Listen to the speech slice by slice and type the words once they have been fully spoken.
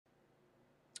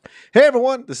Hey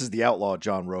everyone, this is the Outlaw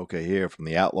John Roca here from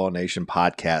the Outlaw Nation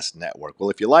Podcast Network. Well,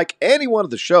 if you like any one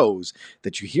of the shows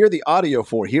that you hear the audio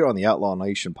for here on the Outlaw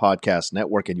Nation Podcast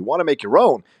Network and you want to make your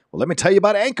own, well, let me tell you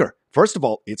about Anchor. First of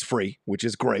all, it's free, which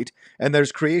is great, and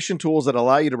there's creation tools that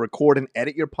allow you to record and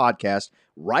edit your podcast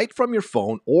right from your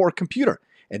phone or computer.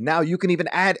 And now you can even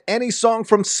add any song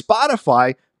from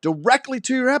Spotify directly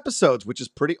to your episodes, which is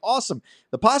pretty awesome.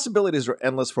 The possibilities are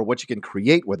endless for what you can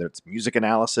create, whether it's music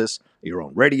analysis, your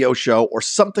own radio show, or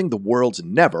something the world's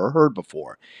never heard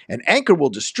before. And Anchor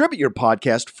will distribute your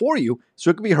podcast for you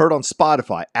so it can be heard on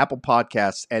Spotify, Apple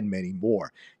Podcasts, and many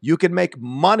more. You can make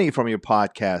money from your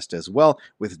podcast as well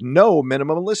with no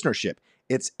minimum listenership.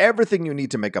 It's everything you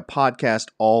need to make a podcast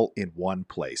all in one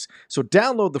place. So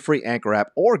download the free Anchor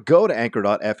app or go to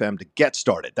anchor.fm to get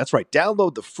started. That's right,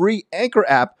 download the free Anchor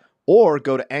app or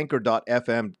go to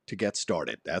anchor.fm to get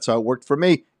started. That's how it worked for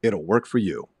me. It'll work for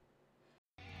you.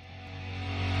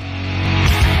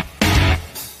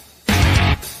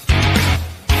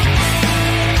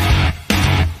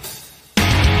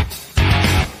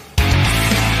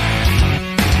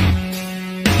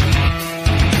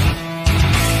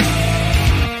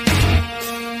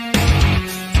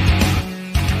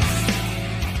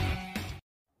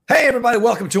 Hey everybody,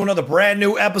 welcome to another brand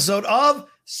new episode of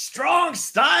Strong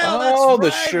Style.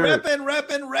 That's right,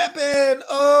 reppin'.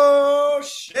 Oh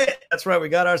shit, that's right, we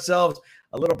got ourselves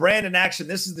a little brand in action.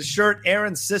 This is the shirt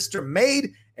Aaron's sister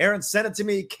made. Aaron sent it to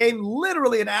me. It came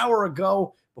literally an hour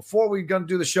ago before we were going to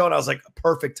do the show, and I was like,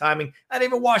 perfect timing. I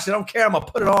didn't even wash it. I don't care. I'm going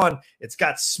to put it on. It's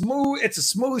a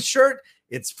smooth shirt.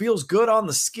 It feels good on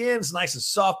the skin. It's nice and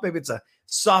soft. Maybe it's a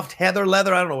soft heather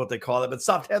leather. I don't know what they call it, but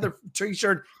soft heather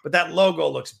t-shirt. But that logo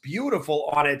looks beautiful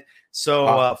on it.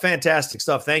 So fantastic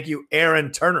stuff. Thank you,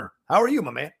 Aaron Turner. How are you,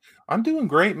 my man? I'm doing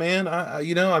great, man.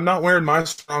 I'm not wearing my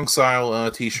Strong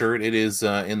Style t-shirt. It is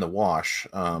in the wash.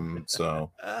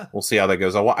 So we'll see how that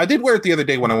goes. I did wear it the other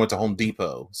day when I went to Home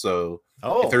Depot. So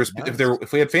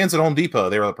if we had fans at Home Depot,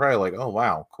 they were probably like, oh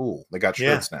wow, cool. They got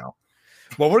shirts now.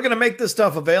 Well, we're going to make this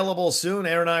stuff available soon.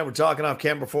 Aaron and I were talking off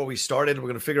camera before we started. We're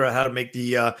going to figure out how to make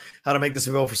this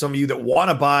available for some of you that want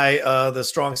to buy the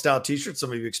Strong Style t-shirt.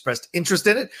 Some of you expressed interest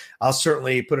in it. I'll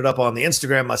certainly put it up on the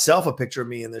Instagram myself, a picture of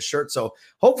me in this shirt. So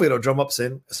hopefully it'll drum up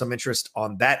some interest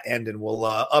on that end, and we'll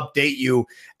update you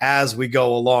as we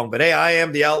go along. But hey, I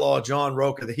am the Outlaw John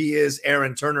Roca. He is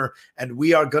Aaron Turner, and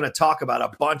we are going to talk about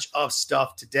a bunch of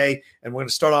stuff today. And we're going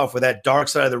to start off with that Dark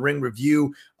Side of the Ring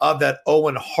review of that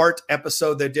Owen Hart episode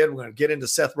they did. We're going to get into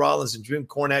Seth Rollins and Jim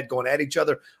Cornette going at each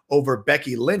other over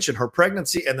Becky Lynch and her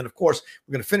pregnancy. And then, of course,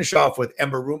 we're going to finish off with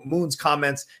Ember Moon's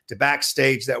comments to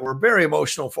backstage that were very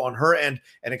emotional on her end,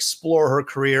 and explore her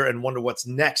career and wonder what's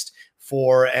next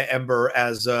for Ember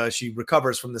as she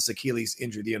recovers from this Achilles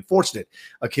injury, the unfortunate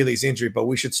Achilles injury. But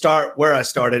we should start where I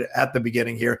started at the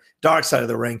beginning here. Dark Side of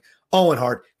the Ring, Owen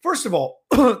Hart. First of all,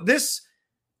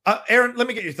 Aaron, let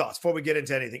me get your thoughts before we get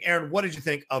into anything. Aaron, what did you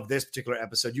think of this particular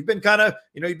episode? You've been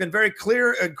you've been very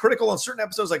clear and critical on certain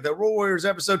episodes, like the Road Warriors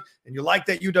episode, and you like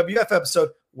that UWF episode.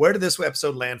 Where did this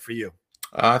episode land for you?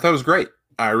 I thought it was great.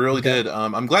 I really did.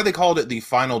 I'm glad they called it the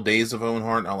final days of Owen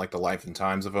Hart, not like the life and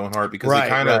times of Owen Hart, because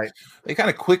they kind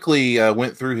of quickly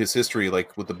went through his history,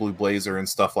 like with the Blue Blazer and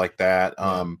stuff like that.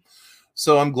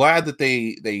 So I'm glad that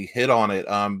they hit on it.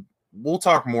 We'll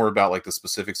talk more about like the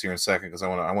specifics here in a second, because I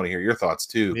want to hear your thoughts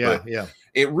too. But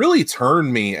it really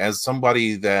turned me as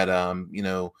somebody that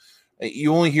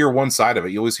you only hear one side of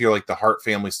it. You always hear like the Hart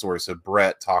family story, so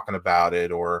Brett talking about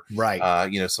it, or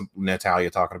some Natalia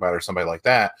talking about it, or somebody like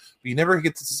that. But you never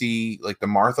get to see like the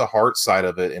Martha Hart side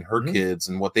of it and her kids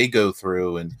and what they go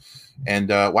through. And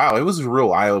wow, it was a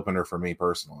real eye opener for me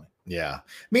personally. Yeah,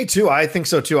 me too. I think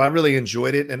so too. I really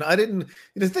enjoyed it. And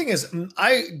the thing is,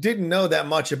 I didn't know that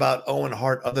much about Owen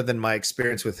Hart other than my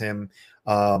experience with him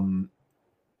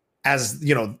as,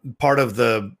 part of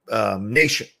the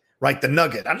Nation, right? The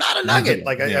Nugget. I'm not a Nugget.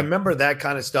 I remember that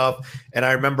kind of stuff. And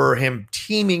I remember him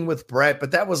teaming with Brett, but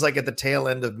that was like at the tail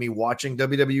end of me watching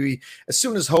WWE. As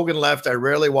soon as Hogan left, I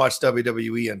rarely watched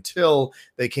WWE until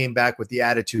they came back with the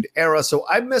Attitude Era. So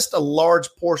I missed a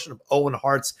large portion of Owen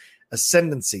Hart's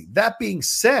ascendancy. That being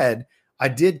said, I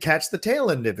did catch the tail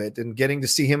end of it, and getting to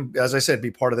see him, as I said,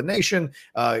 be part of the Nation.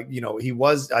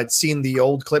 I'd seen the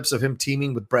old clips of him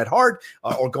teaming with Bret Hart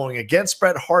or going against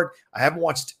Bret Hart. I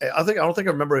don't think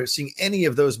I remember seeing any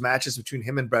of those matches between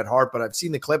him and Bret Hart, but I've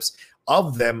seen the clips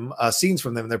of them, scenes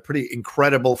from them. They're pretty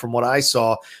incredible from what I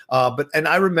saw. And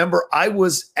I remember I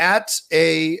was at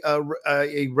a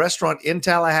restaurant in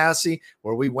Tallahassee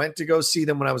where we went to go see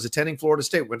them when I was attending Florida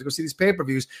State. We went to go see these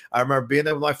pay-per-views. I remember being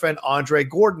there with my friend Andre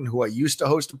Gordon, who I used to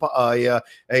host a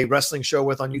wrestling show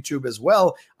with on YouTube as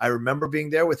well. I remember being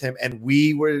there with him, and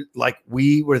we were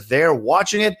there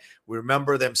watching it. We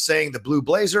remember them saying the Blue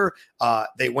Blazer.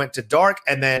 They went to dark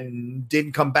and then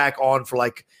didn't come back on for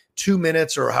like 2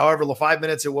 minutes or however 5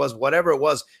 minutes it was, whatever it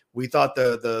was. We thought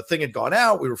the thing had gone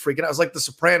out. We were freaking out. It was like The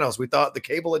Sopranos. We thought the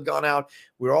cable had gone out.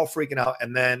 We were all freaking out.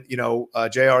 And then,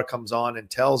 JR comes on and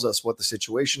tells us what the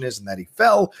situation is and that he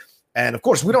fell. And of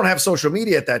course, we don't have social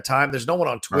media at that time. There's no one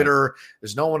on Twitter. Right.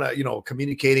 There's no one,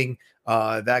 communicating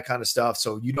that kind of stuff.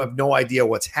 So you have no idea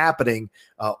what's happening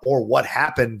or what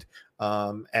happened.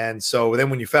 And so then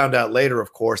when you found out later,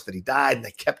 of course, that he died and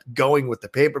they kept going with the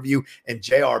pay-per-view and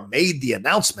JR made the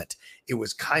announcement, it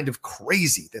was kind of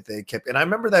crazy that they kept. And I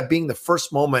remember that being the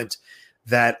first moment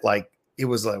that it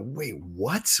was like, wait,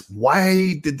 what?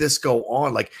 Why did this go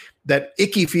on? Like that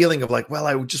icky feeling of like, well,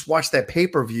 I just watched that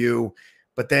pay-per-view,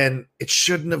 but then it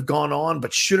shouldn't have gone on,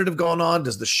 but should it have gone on?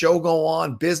 Does the show go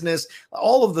on? Business,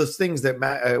 all of those things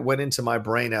that went into my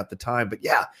brain at the time. But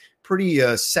yeah, pretty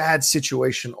sad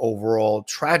situation overall,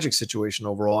 tragic situation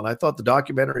overall. And I thought the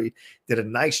documentary did a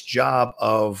nice job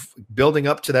of building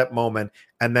up to that moment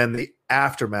and then the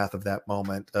aftermath of that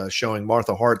moment, showing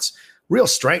Martha Hart's real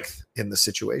strength in the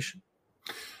situation.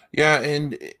 Yeah,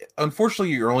 and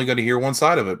unfortunately, you're only going to hear one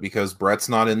side of it because Brett's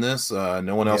not in this.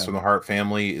 No one else from the Hart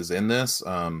family is in this.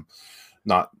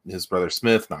 Not his brother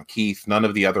Smith, not Keith, none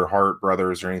of the other Hart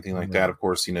brothers or anything like that. Of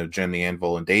course, Jen the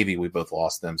Anvil and Davey, we both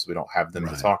lost them, so we don't have them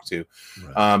to talk to.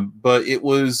 Right. But it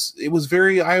was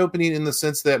very eye-opening in the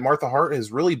sense that Martha Hart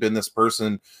has really been this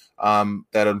person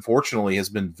that unfortunately has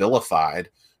been vilified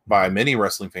by many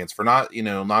wrestling fans for not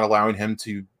allowing him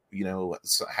to,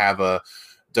 have a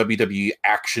WWE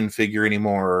action figure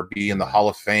anymore or be in the Hall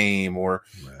of Fame or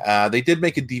they did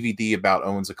make a DVD about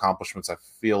Owen's accomplishments, I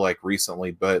feel like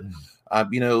recently, but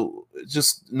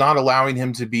just not allowing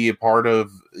him to be a part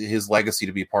of his legacy,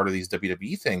 to be a part of these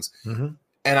WWE things. Mm-hmm.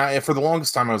 And for the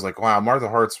longest time, I was like, wow, Martha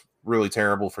Hart's really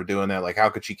terrible for doing that. Like, how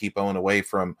could she keep Owen away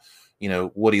from,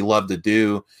 what he loved to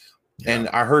do? Yeah. And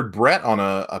I heard Brett on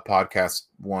a podcast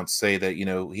once say that,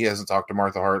 he hasn't talked to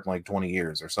Martha Hart in like 20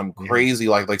 years or some crazy,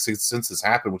 like since this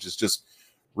happened, which is just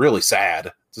really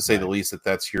sad to say the least,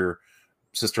 that's your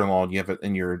sister-in-law and you have it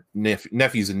and your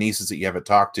nephews and nieces that you haven't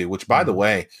talked to, which by the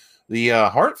way, the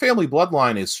Hart family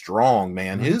bloodline is strong,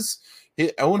 man. His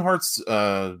Owen Hart's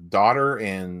daughter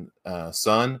and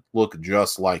son look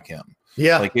just like him.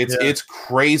 Yeah, like it's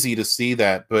crazy to see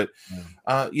that, but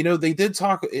they did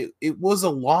talk. It was a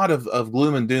lot of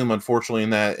gloom and doom, unfortunately, in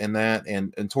that,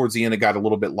 and towards the end it got a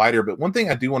little bit lighter. But one thing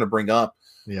I do want to bring up,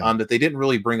 that they didn't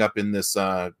really bring up in this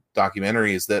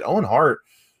documentary is that Owen Hart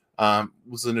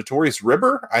was a notorious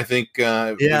ribber. I think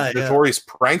notorious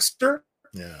prankster.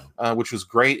 Yeah, which was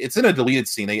great. It's in a deleted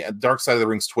scene. Dark Side of the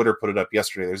Ring's Twitter put it up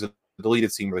yesterday. There's a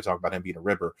deleted scene where they talk about him being a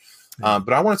ribber.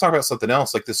 But I want to talk about something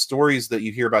else, like the stories that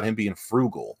you hear about him being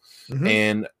frugal.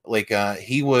 And like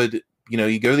he would,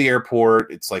 you go to the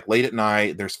airport, it's like late at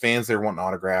night, there's fans there wanting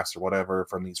autographs or whatever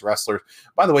from these wrestlers.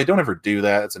 By the way, don't ever do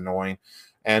that. It's annoying.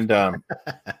 And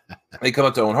they come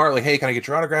up to Owen Hart like, hey, can I get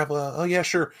your autograph? Oh yeah,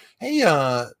 sure. Hey,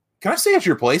 can I stay at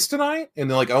your place tonight? And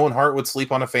then like Owen Hart would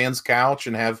sleep on a fan's couch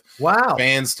and have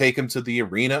fans take him to the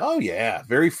arena. Oh yeah,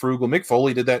 very frugal. Mick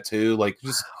Foley did that too. Like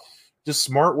just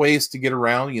smart ways to get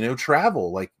around,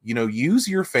 travel, like, use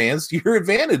your fans to your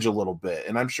advantage a little bit.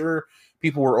 And I'm sure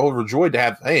people were overjoyed to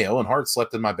have, hey, Owen Hart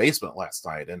slept in my basement last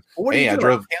night. And what do you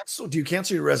do? Do you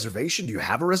cancel your reservation? Do you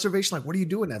have a reservation? Like, what do you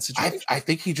do in that situation? I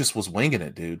think he just was winging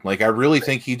it, dude. Like, I really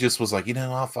think he just was like,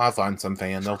 I'll find some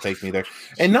fan. They'll take me there.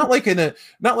 And not like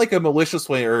a malicious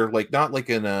way or like, not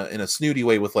like in a snooty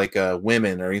way with like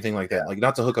women or anything like that. Like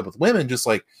not to hook up with women, just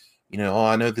like,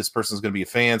 I know this person's going to be a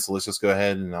fan, so let's just go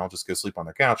ahead and I'll just go sleep on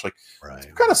their couch. Like, it's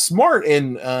kind of smart.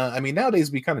 And nowadays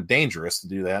it'd be kind of dangerous to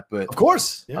do that, but of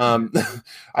course,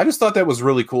 I just thought that was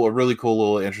really cool. A really cool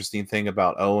little interesting thing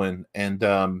about Owen. And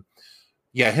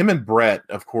him and Brett,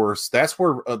 of course, that's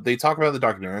where they talk about the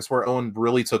documentary. That's where Owen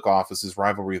really took off, as his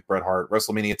rivalry with Bret Hart.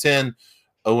 WrestleMania 10,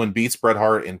 Owen beats Bret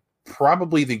Hart in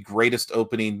probably the greatest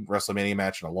opening WrestleMania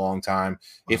match in a long time,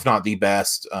 if not the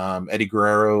best. Eddie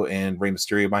Guerrero and Rey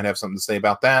Mysterio might have something to say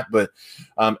about that, but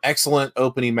excellent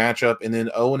opening matchup. And then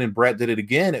Owen and Brett did it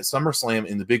again at SummerSlam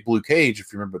in the Big Blue Cage,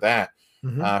 if you remember that,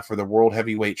 for the World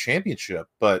Heavyweight Championship.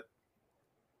 But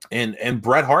and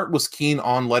Bret Hart was keen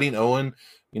on letting Owen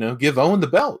give Owen the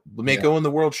belt, make Owen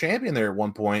the world champion there at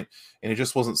one point, and it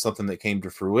just wasn't something that came to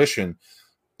fruition.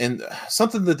 And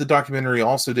something that the documentary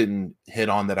also didn't hit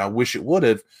on that I wish it would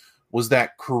have was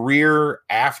that career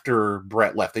after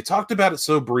Brett left. They talked about it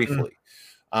so briefly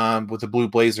with the Blue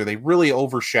Blazer. They really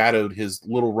overshadowed his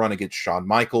little run against Shawn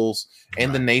Michaels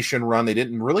and the Nation run. They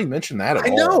didn't really mention that at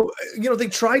all. I know. They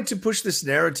tried to push this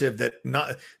narrative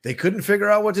that they couldn't figure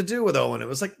out what to do with Owen. It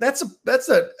was like that's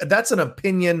an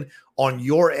opinion on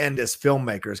your end as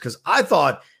filmmakers, because I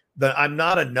thought the I'm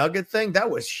not a nugget thing, that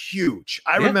was huge.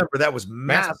 I remember that was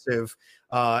massive.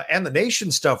 And the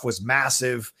Nation stuff was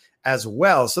massive as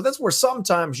well. So that's where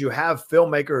sometimes you have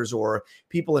filmmakers or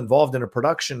people involved in a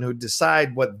production who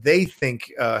decide what they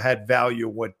think had value,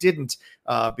 what didn't,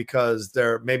 because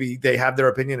maybe they have their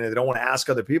opinion and they don't want to ask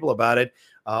other people about it,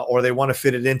 or they want to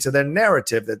fit it into their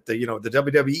narrative that the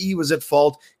WWE was at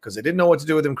fault because they didn't know what to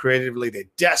do with him creatively. They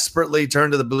desperately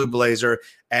turned to the Blue Blazer,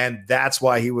 and that's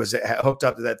why he was hooked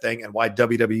up to that thing and why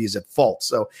WWE is at fault.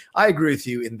 So I agree with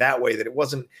you in that way, that it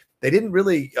wasn't. They didn't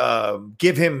really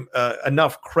give him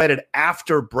enough credit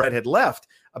after Brett had left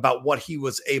about what he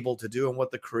was able to do and what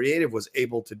the creative was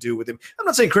able to do with him. I'm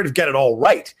not saying creative get it all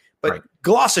right, but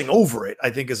glossing over it,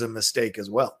 I think, is a mistake as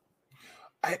well.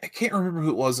 I can't remember who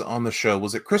it was on the show.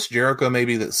 Was it Chris Jericho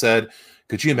maybe that said,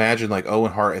 could you imagine like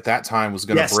Owen Hart at that time was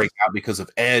going to break out because of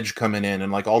Edge coming in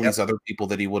and like all these other people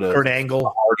that he would have. Kurt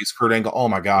Angle. Oh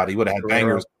my God. He would have had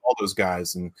bangers, all those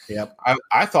guys. And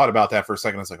I thought about that for a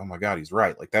second. I was like, oh my God, he's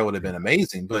right. Like that would have been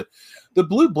amazing. But the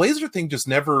Blue Blazer thing just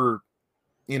never,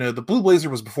 the Blue Blazer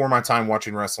was before my time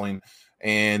watching wrestling.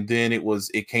 And then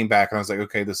it came back and I was like,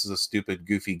 okay, this is a stupid,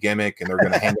 goofy gimmick. And they're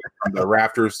going to hang it from the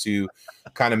rafters to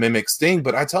kind of mimic Sting.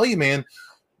 But I tell you, man,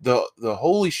 the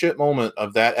holy shit moment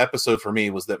of that episode for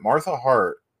me was that Martha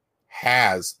Hart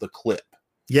has the clip.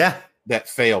 Yeah. That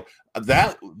failed.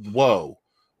 I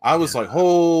was like,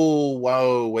 oh,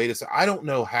 whoa, wait a second. I don't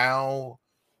know how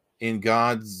in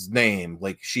God's name,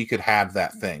 like she could have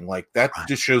that thing. Like that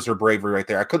just shows her bravery right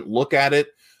there. I couldn't look at it.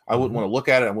 I wouldn't want to look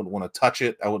at it. I wouldn't want to touch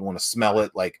it. I wouldn't want to smell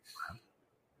it. Like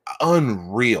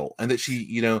unreal. And that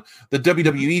she, the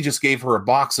WWE just gave her a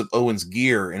box of Owen's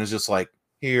gear and it's just like,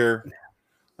 here.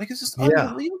 Like it's just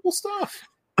unbelievable stuff.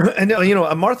 And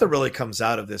Martha really comes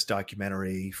out of this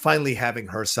documentary finally having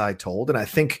her side told, and I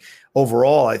think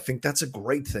overall, that's a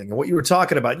great thing. And what you were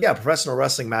talking about, professional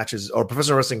wrestling matches or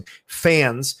professional wrestling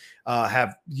fans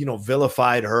have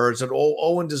vilified her and said, "Oh,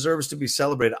 Owen deserves to be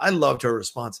celebrated." I loved her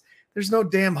response. There's no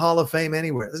damn Hall of Fame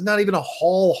anywhere. There's not even a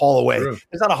hallway. True.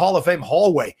 There's not a Hall of Fame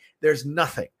hallway. There's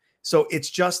nothing. So it's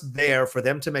just there for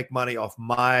them to make money off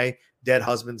my dead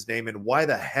husband's name. And why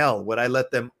the hell would I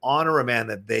let them honor a man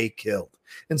that they killed?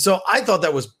 And so I thought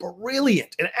that was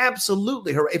brilliant and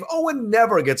absolutely her. If Owen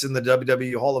never gets in the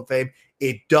WWE Hall of Fame,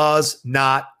 it does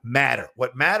not matter.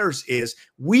 What matters is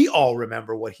we all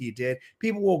remember what he did.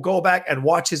 People will go back and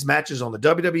watch his matches on the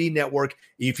WWE Network.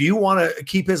 If you want to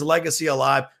keep his legacy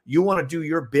alive, you want to do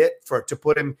your bit to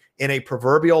put him in a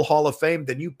proverbial Hall of Fame,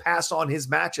 then you pass on his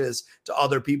matches to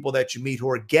other people that you meet who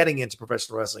are getting into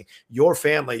professional wrestling. Your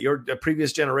family, your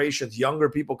previous generations, younger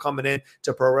people coming in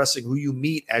to pro wrestling who you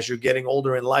meet as you're getting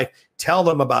older in life. Tell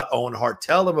them about Owen Hart.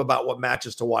 Tell them about what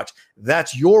matches to watch.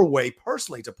 That's your way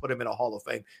personally to put him in a Hall of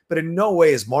Fame. But in no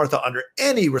way is Martha under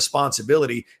any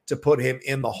responsibility to put him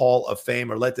in the Hall of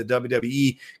Fame or let the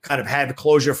WWE kind of have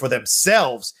closure for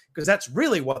themselves, because that's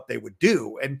really what they would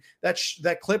do. And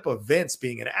that clip of Vince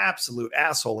being an absolute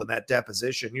asshole in that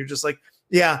deposition, you're just like,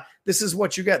 yeah, this is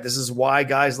what you get. This is why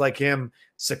guys like him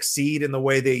succeed in the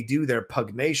way they do. They're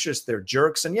pugnacious, they're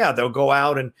jerks, and they'll go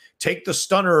out and take the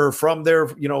stunner from their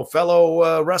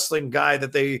fellow wrestling guy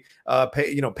that they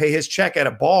pay his check at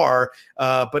a bar.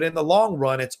 But in the long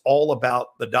run, it's all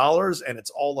about the dollars and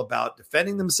it's all about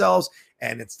defending themselves.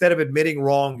 And instead of admitting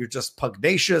wrong, you're just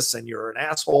pugnacious and you're an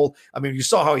asshole. I mean, you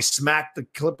saw how he smacked the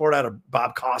clipboard out of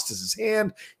Bob Costas'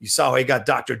 hand. You saw how he got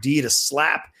Dr. D to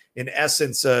slap, in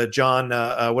essence, John,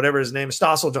 whatever his name is,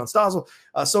 John Stossel.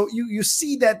 So you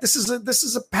see that this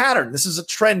is a pattern. This is a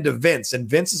trend of Vince, and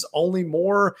Vince is only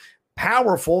more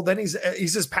powerful than he's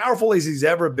as powerful as he's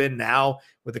ever been now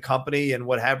with the company and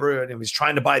whatever. And he's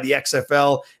trying to buy the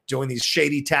XFL, doing these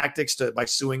shady tactics by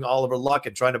suing Oliver Luck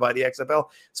and trying to buy the XFL.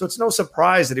 So it's no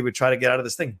surprise that he would try to get out of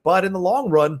this thing. But in the long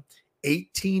run,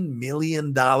 $18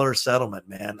 million settlement,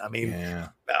 man. I mean,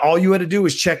 all you had to do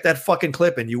was check that fucking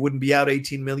clip and you wouldn't be out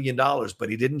 $18 million, but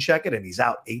he didn't check it and he's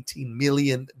out $18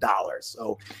 million.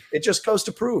 So it just goes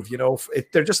to prove,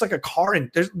 if they're just like a car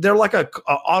and they're like a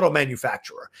auto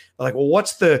manufacturer. They're like, well,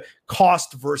 what's the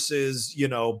cost versus,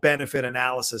 benefit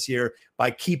analysis here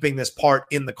by keeping this part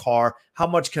in the car? How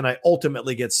much can I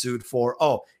ultimately get sued for?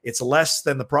 Oh, it's less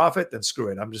than the profit, then screw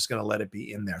it. I'm just going to let it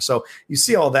be in there. So you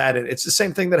see all that. And it's the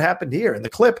same thing that happened here in the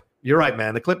clip. You're right,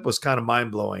 man. The clip was kind of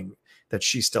mind blowing that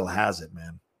she still has it,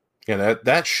 man. Yeah,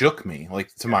 that shook me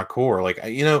like to my core. Like,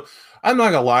 I'm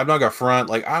not gonna lie, I'm not gonna front.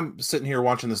 Like, I'm sitting here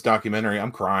watching this documentary,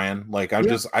 I'm crying. Like, I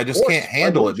just can't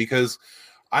handle it because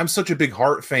I'm such a big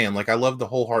Hart fan. Like, I love the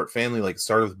whole Hart family. Like, it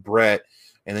started with Brett,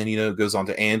 and then it goes on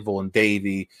to Anvil and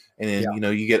Davey, and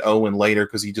then you get Owen later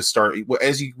because you just start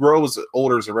as you grow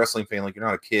older as a wrestling fan. Like, you're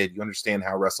not a kid, you understand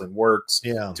how wrestling works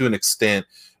to an extent,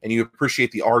 and you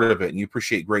appreciate the art of it, and you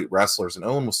appreciate great wrestlers. And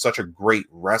Owen was such a great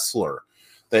wrestler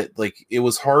that, like, it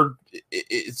was hard.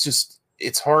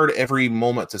 It's hard every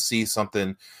moment to see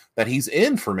something that he's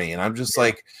in for me, and I'm just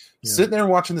sitting there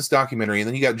watching this documentary, and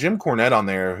then you got Jim Cornette on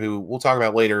there, who we'll talk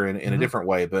about later in a different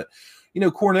way, but.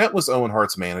 Cornette was Owen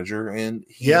Hart's manager, and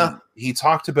he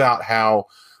talked about how,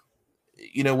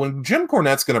 when Jim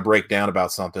Cornette's going to break down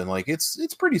about something, like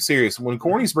it's pretty serious. When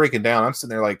Corny's breaking down, I'm sitting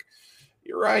there like,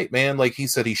 you're right, man. Like, he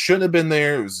said he shouldn't have been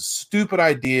there. It was a stupid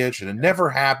idea. It should have never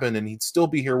happened, and he'd still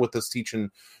be here with us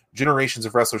teaching generations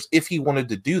of wrestlers if he wanted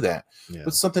to do that. Yeah.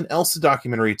 But something else the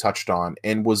documentary touched on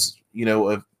and was,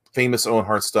 a famous Owen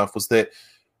Hart stuff was that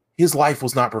his life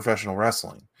was not professional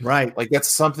wrestling. Right. Like, that's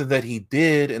something that he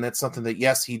did. And that's something that,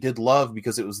 yes, he did love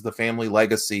because it was the family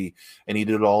legacy and he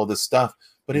did all of this stuff,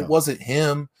 but it wasn't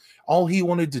him. All he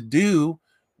wanted to do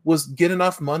was get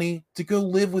enough money to go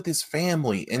live with his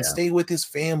family and stay with his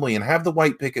family and have the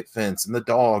white picket fence and the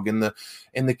dog and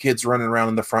the kids running around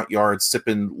in the front yard,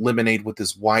 sipping lemonade with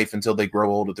his wife until they grow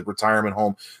old at the retirement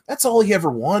home. That's all he ever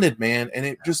wanted, man. And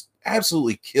it just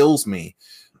absolutely kills me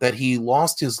that he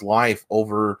lost his life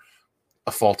over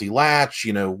a faulty latch,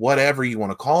 whatever you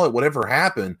want to call it, whatever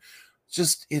happened.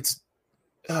 It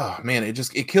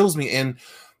kills me. And,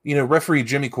 referee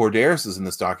Jimmy Corderas is in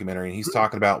this documentary, and he's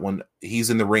talking about when he's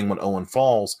in the ring when Owen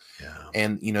falls. Yeah.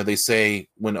 And, they say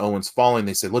when Owen's falling,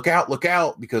 they say, look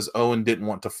out, because Owen didn't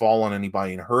want to fall on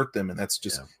anybody and hurt them. And that's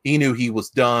just, he knew he was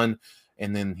done.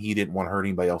 And then he didn't want to hurt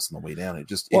anybody else on the way down.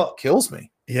 It kills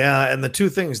me. Yeah. And the two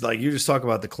things, like you just talk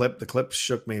about the clip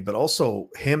shook me, but also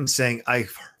him saying, I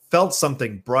felt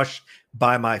something brush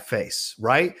by my face.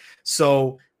 Right.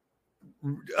 So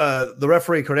the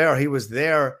referee Cordero, he was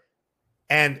there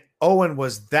and Owen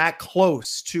was that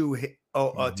close to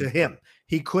him.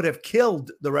 He could have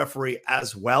killed the referee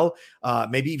as well,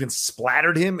 maybe even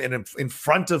splattered him in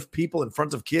front of people, in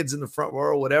front of kids in the front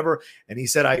row or whatever. And he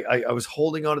said, I was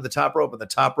holding onto the top rope, and the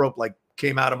top rope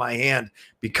came out of my hand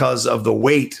because of the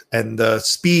weight and the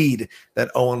speed that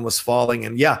Owen was falling.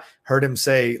 And heard him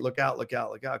say, look out,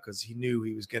 because he knew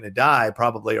he was going to die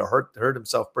probably, or hurt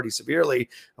himself pretty severely,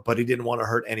 but he didn't want to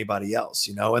hurt anybody else,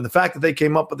 And the fact that they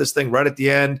came up with this thing right at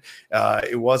the end,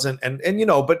 it wasn't, and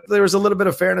but there was a little bit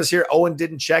of fairness here. Owen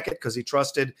didn't check it because he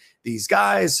trusted these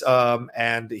guys,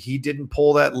 and he didn't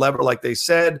pull that lever like they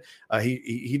said.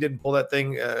 He didn't pull that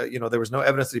thing. There was no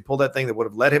evidence that he pulled that thing that would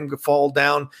have let him fall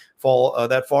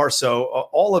that far. So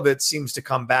all of it seems to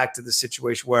come back to the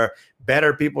situation where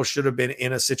better people should have been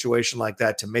in a situation like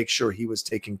that to make sure he was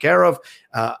taken care of.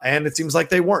 And it seems like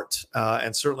they weren't.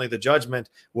 And certainly the judgment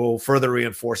will further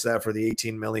reinforce that for the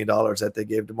 $18 million that they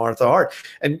gave to Martha Hart.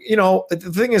 And,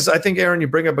 the thing is, I think, Aaron, you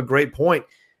bring up a great point.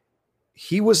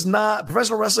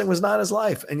 Professional wrestling was not his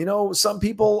life. And, some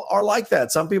people are like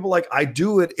that. Some people I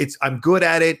do it. I'm good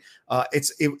at it.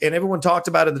 And everyone talked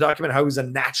about in the document how he was a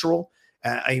natural.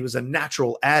 He was a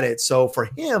natural at it. So for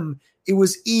him, it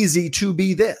was easy to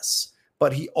be this.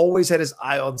 But he always had his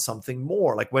eye on something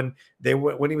more. Like when he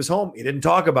was home, he didn't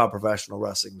talk about professional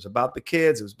wrestling. It was about the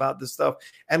kids. It was about this stuff.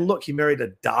 And look, he married a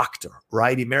doctor,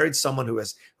 right? He married someone who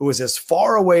is as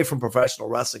far away from professional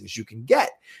wrestling as you can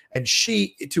get. And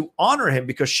she, to honor him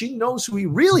because she knows who he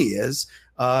really is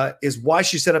why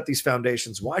she set up these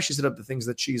foundations, why she set up the things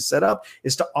that she's set up,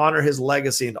 is to honor his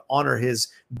legacy and to honor his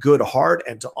good heart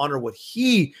and to honor what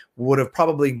he would have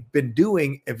probably been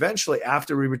doing eventually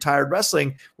after he retired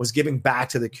wrestling, was giving back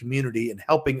to the community and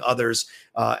helping others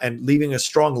and leaving a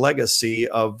strong legacy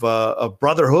of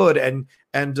brotherhood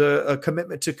and a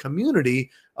commitment to community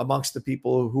amongst the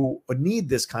people who need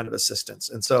this kind of assistance.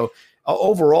 And so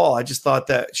overall, I just thought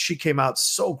that she came out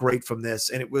so great from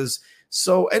this, and it was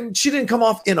and she didn't come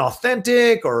off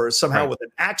inauthentic or somehow with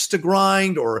an axe to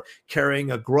grind or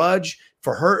carrying a grudge.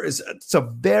 for her, it's a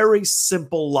very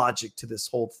simple logic to this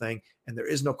whole thing. And there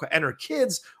is no, and her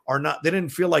kids are not, they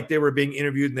didn't feel like they were being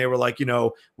interviewed and they were like,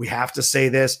 we have to say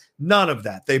this. None of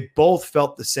that. They both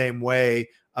felt the same way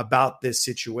about this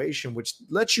situation, which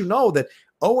lets you know that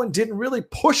Owen didn't really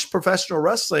push professional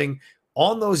wrestling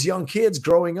on those young kids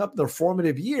growing up in their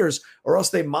formative years, or else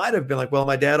they might have been like, well,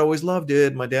 my dad always loved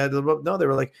it. My dad, no, they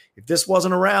were like, if this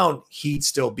wasn't around, he'd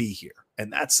still be here.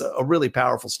 And that's a really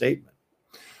powerful statement.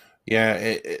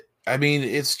 Yeah. I mean,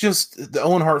 it's just the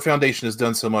Owen Hart Foundation has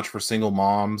done so much for single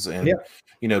moms and,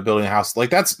 building a house.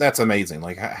 Like that's amazing.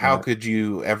 Like how could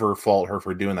you ever fault her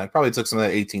for doing that? Probably took some of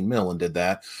that 18 mil and did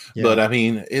that. Yeah. But I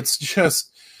mean, it's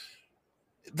just,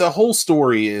 the whole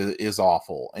story is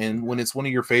awful. And when it's one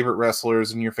of your favorite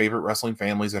wrestlers and your favorite wrestling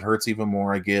families, it hurts even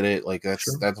more. I get it. Like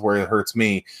that's where it hurts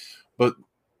me. But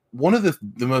one of the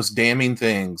most damning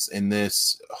things in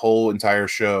this whole entire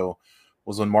show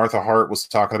was when Martha Hart was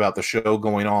talking about the show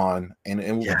going on.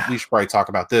 And we should probably talk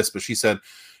about this, but she said,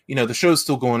 the show's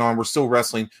still going on. We're still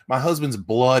wrestling. My husband's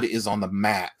blood is on the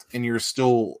mat and you're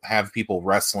still have people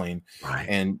wrestling. Right.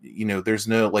 And, there's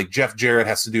no, like Jeff Jarrett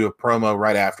has to do a promo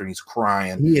right after and he's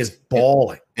crying. He is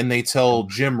bawling. And they tell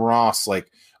Jim Ross,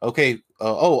 like, okay,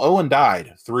 Owen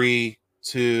died. 3,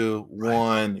 2,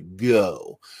 1,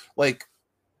 go. Like,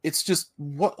 it's just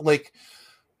what, like,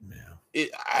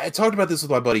 I talked about this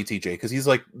with my buddy TJ because he's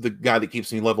like the guy that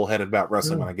keeps me level-headed about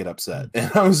wrestling when I get upset.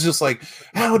 And I was just like,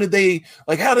 how did they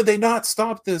not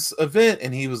stop this event?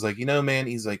 And he was like, man,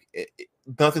 he's like,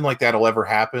 nothing like that'll ever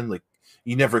happen. Like,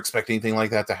 you never expect anything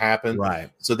like that to happen. Right.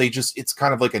 So it's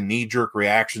kind of like a knee-jerk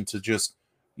reaction to just,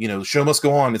 the show must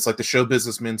go on. It's like the show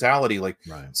business mentality. Like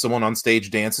someone on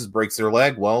stage dances, breaks their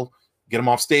leg. Well, get them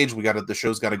off stage. The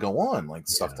show's got to go on, like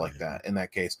stuff like that in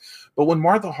that case. But when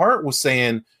Martha Hart was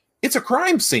saying, it's a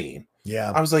crime scene.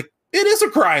 Yeah. I was like, it is a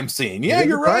crime scene. Yeah,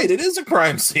 you're right. It is a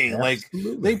crime scene.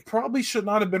 Absolutely. Like, they probably should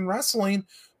not have been wrestling,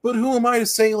 but who am I to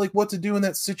say like what to do in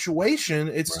that situation?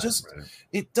 It's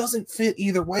it doesn't fit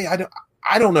either way. I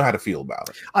don't know how to feel about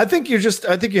it. I think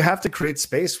you have to create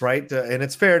space, right? And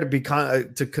it's fair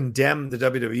to condemn the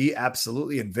WWE,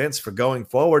 absolutely, and Vince for going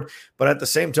forward. But at the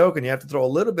same token, you have to throw a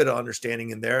little bit of understanding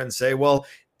in there and say, well,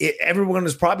 everyone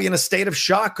is probably in a state of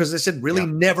shock because this had really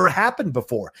never happened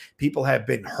before. People have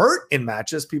been hurt in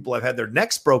matches. People have had their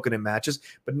necks broken in matches,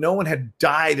 but no one had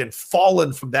died and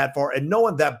fallen from that far, and no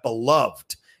one that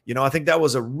beloved. I think that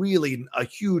was a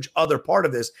huge other part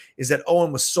of this is that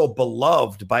Owen was so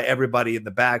beloved by everybody in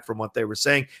the back from what they were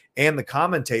saying and the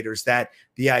commentators that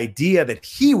the idea that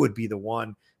he would be the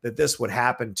one that this would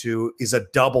happen to is a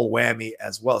double whammy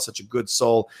as well. Such a good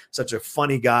soul, such a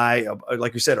funny guy.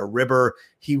 Like you said, a ribber.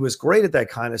 He was great at that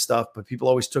kind of stuff, but people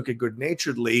always took it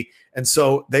good-naturedly. And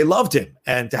so they loved him.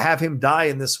 And to have him die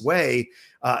in this way,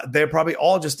 they're probably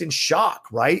all just in shock,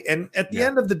 right? And at the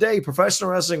end of the day, professional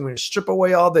wrestling, when you strip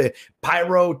away all the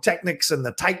pyrotechnics and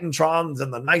the Titantrons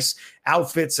and the nice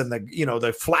outfits and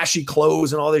the flashy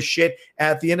clothes and all this shit,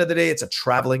 at the end of the day, it's a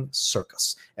traveling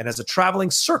circus. And as a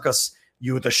traveling circus,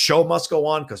 the show must go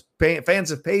on because fans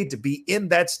have paid to be in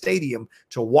that stadium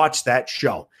to watch that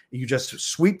show. You just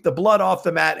sweep the blood off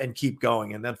the mat and keep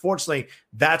going. And unfortunately,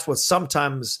 that's what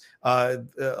sometimes a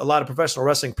lot of professional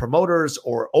wrestling promoters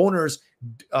or owners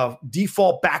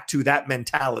default back to, that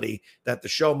mentality that the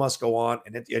show must go on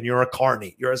and you're a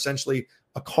carny. You're essentially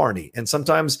a carny. And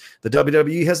sometimes the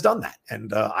WWE has done that.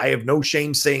 And I have no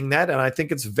shame saying that. And I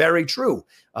think it's very true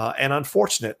and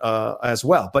unfortunate as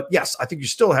well. But yes, I think you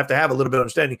still have to have a little bit of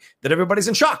understanding that everybody's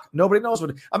in shock. Nobody knows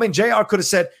what. I mean, JR could have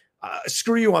said,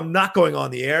 screw you, I'm not going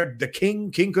on the air. The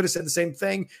King could have said the same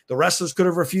thing. The wrestlers could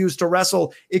have refused to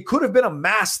wrestle. It could have been a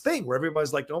mass thing where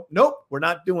everybody's like, nope, we're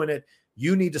not doing it.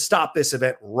 You need to stop this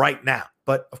event right now.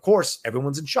 But of course,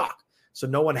 everyone's in shock. So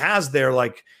no one has their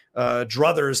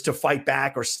druthers to fight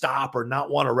back or stop or not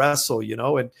want to wrestle,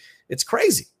 and it's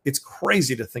crazy. It's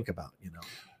crazy to think about,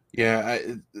 Yeah,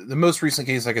 the most recent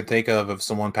case I could think of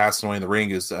someone passing away in the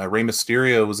ring is Rey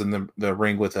Mysterio was in the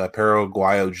ring with Perro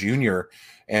Aguayo Jr.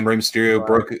 and Rey Mysterio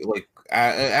broke,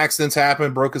 accidents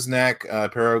happened, broke his neck.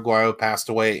 Perro Aguayo passed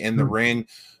away in the ring.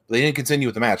 They didn't continue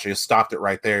with the match. They just stopped it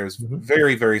right there. It was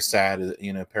very, very sad.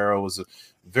 Perro was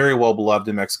very well beloved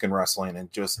in Mexican wrestling, and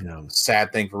just a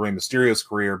sad thing for Rey Mysterio's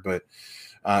career, but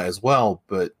as well.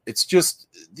 But it's just,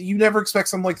 you never expect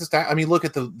something like this to happen. I mean, look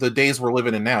at the days we're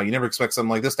living in now. You never expect something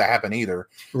like this to happen either.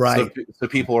 Right. So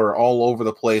people are all over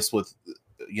the place with,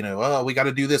 oh, we got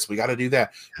to do this, we got to do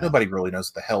that. Nobody really knows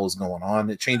what the hell is going on.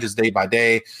 It changes day by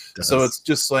day. So it's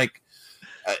just like,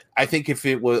 I think if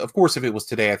it was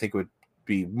today, I think it would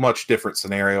be much different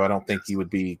scenario. I don't think he would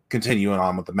be continuing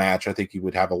on with the match. I think he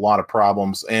would have a lot of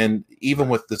problems. And even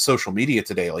with the social media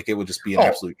today, like it would just be an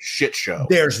absolute shit show.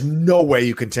 There's no way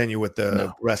you continue with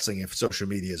the wrestling if social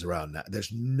media is around that.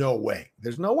 There's no way.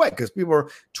 There's no way, because people are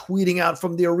tweeting out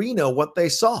from the arena what they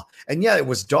saw. And yeah, it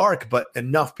was dark, but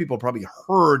enough people probably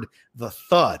heard the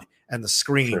thud and the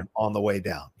scream on the way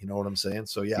down. You know what I'm saying?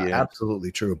 So yeah. Absolutely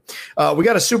true. We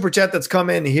got a super chat that's come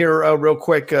in here real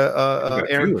quick.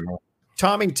 Aaron,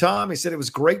 Tommy Tom, he said it was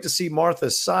great to see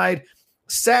Martha's side.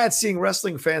 Sad seeing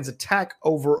wrestling fans attack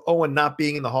over Owen not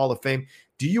being in the Hall of Fame.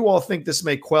 Do you all think this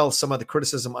may quell some of the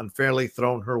criticism unfairly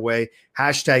thrown her way?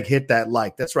 Hashtag hit that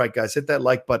like. That's right, guys. Hit that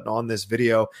like button on this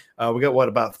video. We got,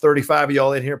 about 35 of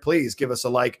y'all in here. Please give us a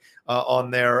like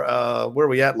on there. Where are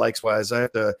we at likes-wise?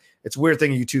 It's a weird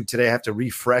thing YouTube today. I have to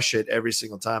refresh it every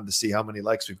single time to see how many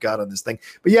likes we've got on this thing.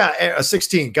 But yeah,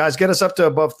 16. Guys, get us up to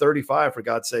above 35, for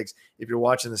God's sakes. If you're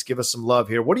watching this, give us some love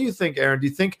here. What do you think, Aaron? Do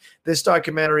you think this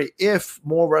documentary, if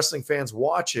more wrestling fans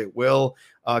watch it, will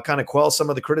kind of quell some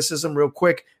of the criticism? Real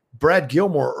quick, Brad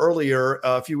Gilmore earlier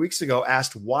a few weeks ago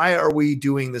asked, why are we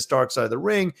doing this Dark Side of the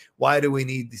Ring? Why do we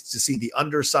need to see the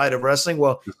underside of wrestling?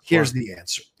 Well, here's the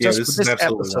answer. Yeah, just for this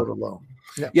episode alone.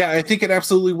 Yeah, I think it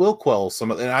absolutely will quell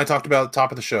some of it. And I talked about at the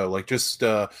top of the show, like just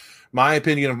my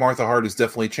opinion of Martha Hart has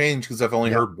definitely changed because I've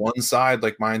only heard one side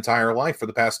like my entire life. For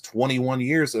the past 21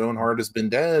 years that Owen Hart has been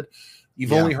dead,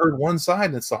 you've only heard one side,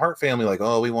 and it's the Hart family. Like,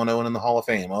 oh, we want Owen in the Hall of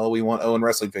Fame. Oh, we want Owen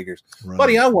wrestling figures. Right.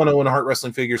 Buddy, I want Owen Hart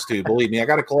wrestling figures too. Believe me, I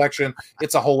got a collection.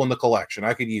 It's a hole in the collection.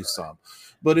 I could use some.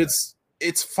 But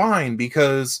it's fine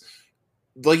because,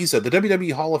 like you said, the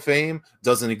WWE Hall of Fame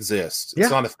doesn't exist. It's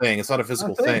not a thing. It's not a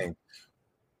physical thing.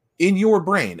 In your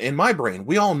brain, in my brain,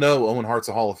 we all know Owen Hart's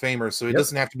a Hall of Famer, so it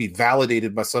doesn't have to be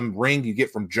validated by some ring you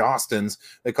get from Jostens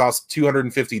that costs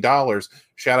 $250.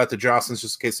 Shout out to Jostens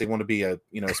just in case they want to be a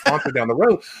sponsor down the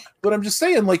road. But I'm just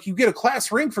saying, like, you get a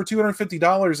class ring for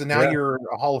 $250 and now you're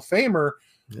a Hall of Famer.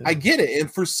 Yeah. I get it.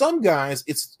 And for some guys,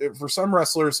 for some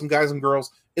wrestlers, some guys and girls,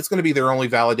 it's going to be their only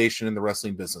validation in the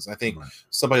wrestling business. I think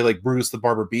somebody like Brutus the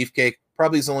Barber Beefcake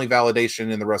probably is the only validation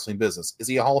in the wrestling business. Is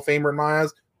he a Hall of Famer in my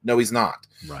eyes? No, he's not.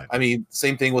 Right. I mean,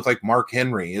 same thing with like Mark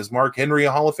Henry. Is Mark Henry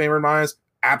a Hall of Famer in my eyes?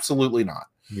 Absolutely not.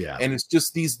 Yeah. And it's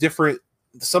just these different,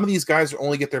 some of these guys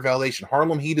only get their validation.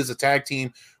 Harlem Heat as a tag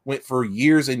team went for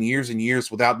years and years and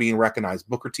years without being recognized.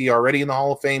 Booker T already in the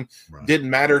Hall of Fame. Didn't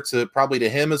matter probably to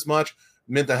him as much.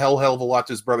 Meant a hell of a lot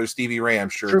to his brother Stevie Ray, I'm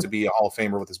sure, to be a Hall of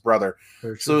Famer with his brother.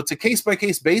 So it's a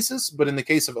case-by-case basis, but in the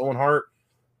case of Owen Hart,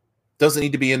 doesn't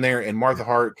need to be in there. And Martha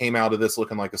Hart came out of this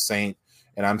looking like a saint.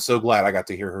 And I'm so glad I got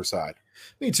to hear her side.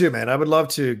 Me too, man. I would love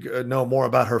to know more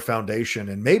about her foundation,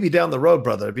 and maybe down the road,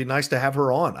 brother, it'd be nice to have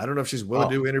her on. I don't know if she's willing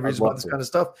to do interviews about this kind of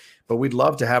stuff, but we'd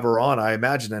love to have her on, I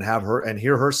imagine, and have her and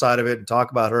hear her side of it and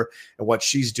talk about her and what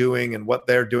she's doing and what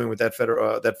they're doing with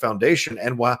that foundation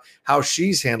and how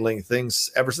she's handling things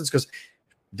ever since. Because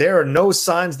there are no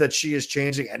signs that she is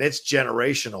changing, and it's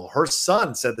generational. Her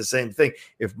son said the same thing.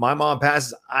 If my mom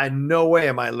passes, no way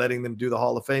am I letting them do the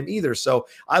Hall of Fame either. So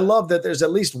I love that there's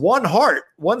at least one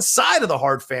side of the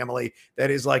Hart family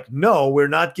that is like, no, we're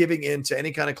not giving in to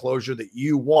any kind of closure that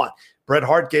you want. Bret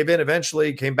Hart gave in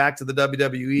eventually, came back to the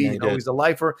WWE. Yeah, he's a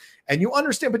lifer. And you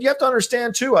understand, but you have to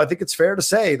understand too, I think it's fair to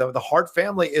say that the Hart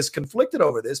family is conflicted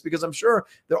over this, because I'm sure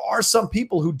there are some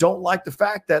people who don't like the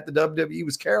fact that the WWE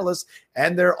was careless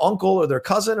and their uncle or their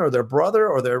cousin or their brother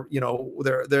or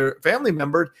their family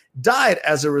member died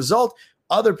as a result.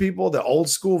 Other people, the old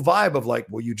school vibe of like,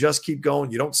 well, you just keep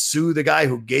going. You don't sue the guy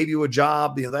who gave you a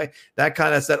job. That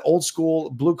kind of, that old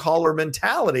school blue collar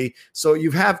mentality. So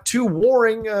you have two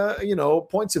warring,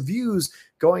 points of views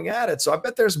going at it. So I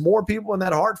bet there's more people in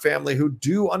that Hart family who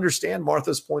do understand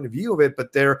Martha's point of view of it,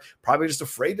 but they're probably just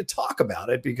afraid to talk about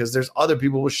it because there's other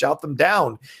people who will shout them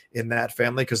down in that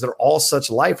family because they're all such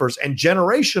lifers and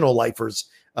generational lifers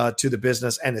to the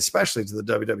business and especially to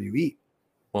the WWE.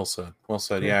 Well said. Well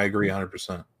said. Yeah, I agree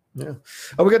 100%. Yeah.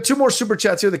 We got two more super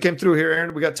chats here that came through here,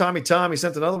 Aaron. We got Tommy Tom. He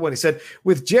sent another one. He said,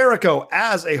 with Jericho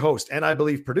as a host and I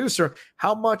believe producer,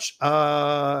 how much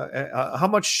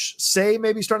say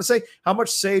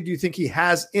do you think he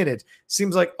has in it?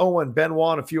 Seems like Owen,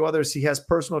 Benoit, and a few others he has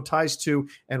personal ties to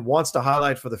and wants to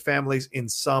highlight for the families in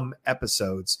some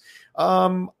episodes.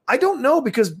 I don't know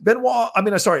because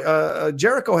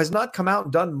Jericho has not come out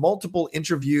and done multiple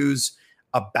interviews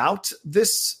about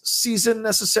this season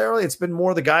necessarily. It's been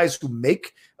more the guys who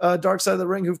make Dark Side of the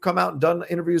Ring who've come out and done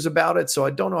interviews about it. So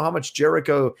I don't know how much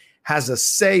Jericho has a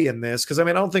say in this because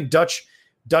I don't think Dutch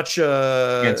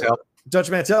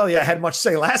Dutch Mantel, had much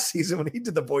say last season when he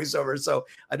did the voiceover. So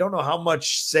I don't know how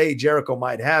much say Jericho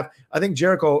might have. I think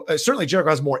certainly Jericho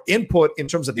has more input in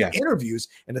terms of the interviews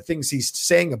and the things he's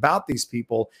saying about these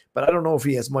people, but I don't know if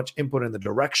he has much input in the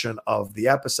direction of the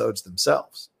episodes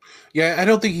themselves. Yeah, I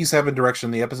don't think he's having direction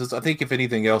in the episodes. I think if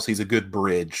anything else, he's a good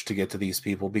bridge to get to these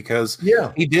people because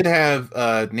he did have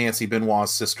Nancy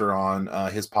Benoit's sister on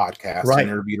his podcast and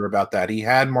interviewed her about that. He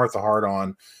had Martha Hart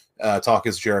on Talk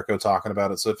is Jericho talking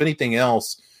about it. So if anything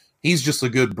else, he's just a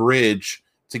good bridge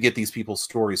to get these people's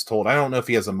stories told. I don't know if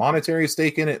he has a monetary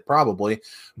stake in it, probably,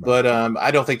 but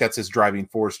I don't think that's his driving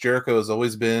force. Jericho has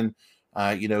always been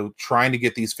trying to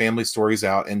get these family stories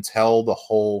out and tell the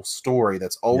whole story.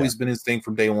 That's always been his thing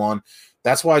from day one.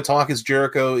 That's why Talk is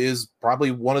Jericho is probably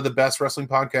one of the best wrestling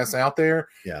podcasts out there.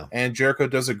 Yeah. And Jericho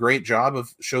does a great job of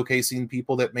showcasing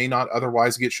people that may not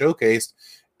otherwise get showcased.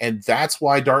 And that's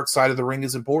why Dark Side of the Ring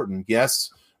is important.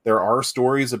 Yes, there are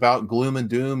stories about gloom and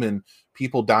doom and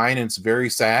people dying, and it's very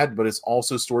sad, but it's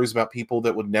also stories about people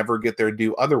that would never get their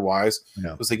due otherwise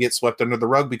because they get swept under the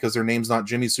rug because their name's not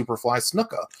Jimmy Superfly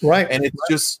Snuka. Right. And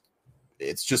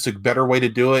it's just a better way to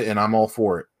do it, and I'm all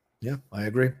for it. Yeah, I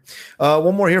agree.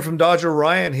 One more here from Dodger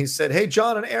Ryan. He said, "Hey,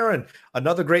 John and Aaron,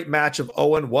 another great match of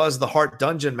Owen was the Hart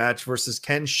Dungeon match versus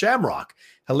Ken Shamrock.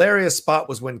 Hilarious spot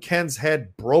was when Ken's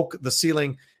head broke the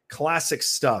ceiling. Classic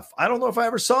stuff." I don't know if I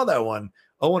ever saw that one.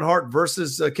 Owen Hart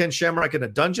versus Ken Shamrock in a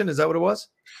dungeon. Is that what it was?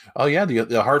 Oh, yeah,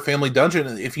 the Hart family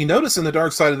dungeon. If you notice in the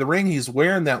Dark Side of the Ring, he's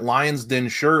wearing that Lion's Den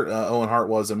shirt Owen Hart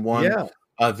was in one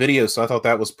video, so I thought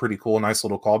that was pretty cool. Nice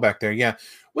little callback there. Yeah,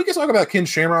 we could talk about Ken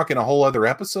Shamrock in a whole other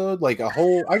episode. I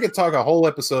could talk a whole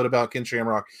episode about Ken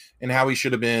Shamrock and how he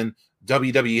should have been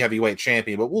WWE Heavyweight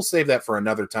Champion, but we'll save that for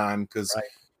another time because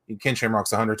Ken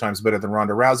Shamrock's 100 times better than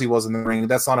Ronda Rousey was in the ring.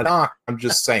 That's not a knock. I'm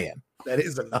just saying. That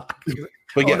is a knock.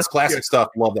 But yes, classic stuff.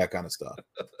 Love that kind of stuff.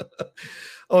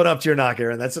 Own up to your knock,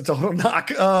 Aaron. That's a total knock.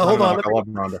 Hold on. I love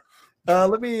Ronda.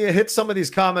 Let me hit some of these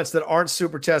comments that aren't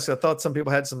super chats. I thought some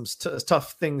people had some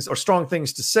tough things or strong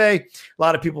things to say. A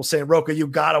lot of people saying, Roka, you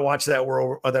got to watch that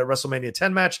that WrestleMania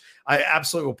 10 match. I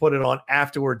absolutely will put it on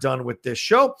after we're done with this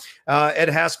show. Ed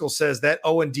Haskell says that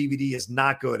Owen DVD is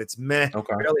not good. It's meh.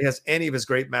 Okay. Barely has any of his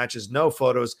great matches. No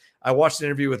photos. I watched an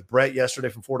interview with Brett yesterday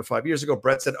from 4 to 5 years ago.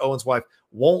 Brett said Owen's wife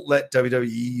won't let WWE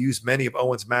use many of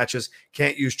Owen's matches,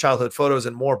 can't use childhood photos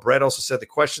and more. Brett also said the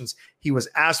questions he was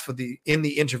asked in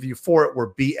the interview for it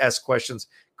were BS questions,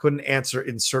 couldn't answer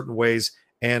in certain ways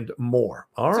and more.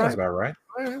 All right. Sounds about right.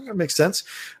 That makes sense.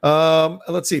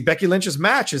 Let's see. Becky Lynch's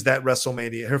match is that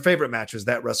WrestleMania. Her favorite match is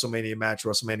that WrestleMania match,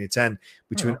 WrestleMania 10,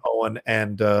 between Owen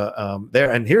and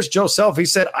there. And here's Joe Self. He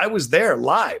said, I was there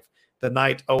live the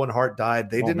night Owen Hart died.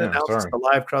 They didn't announce to the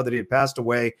live crowd that he had passed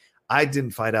away. I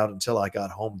didn't find out until I got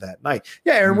home that night.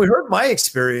 Yeah, Aaron, we heard my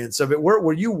experience of it.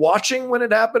 Were you watching when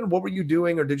it happened? What were you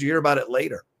doing, or did you hear about it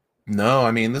later? No,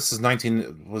 I mean, this is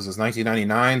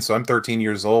 1999, so I'm 13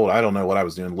 years old. I don't know what I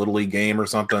was doing, Little League game or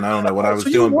something. I don't know what I was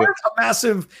doing. You weren't a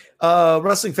massive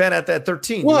wrestling fan at that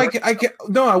 13. Well, I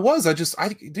was.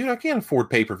 I can't afford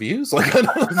pay-per-views. Like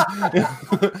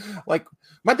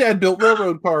my dad built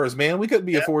railroad cars, man. We couldn't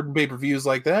be affording pay-per-views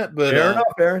like that. But fair enough,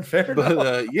 Aaron. Fair enough.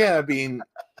 But yeah, I mean,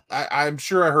 I'm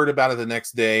sure I heard about it the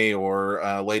next day or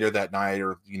later that night,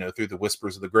 or through the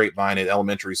whispers of the grapevine at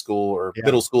elementary school or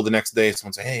middle school the next day.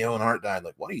 Someone say, "Hey, Owen Hart died."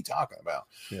 Like, what are you talking about?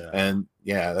 Yeah. And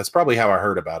yeah, that's probably how I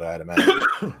heard about it, I'd imagine.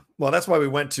 Well, that's why we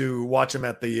went to watch him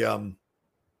at the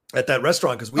at that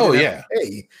restaurant, because we didn't have to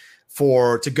pay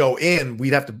to go in. We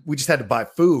just had to buy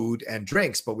food and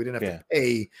drinks, but we didn't have to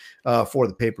pay for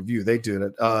the pay-per-view. They did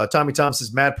it. Tommy Tom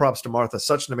says, mad props to Martha,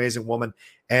 such an amazing woman,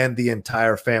 and the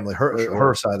entire family,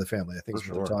 her side of the family, I think is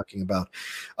what we're talking about.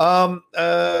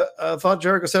 I thought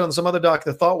Jericho said on some other doc,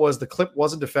 the thought was the clip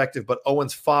wasn't effective, but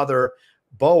Owen's father,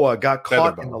 Boa, got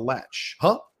caught in the latch.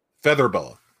 Feather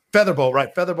Boa,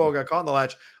 right. Feather Boa got caught in the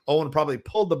latch. Owen probably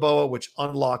pulled the boa, which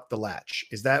unlocked the latch.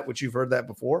 Is that what you've heard that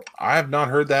before? I have not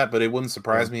heard that, but it wouldn't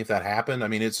surprise me if that happened. I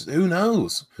mean, who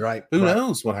knows? Right. Who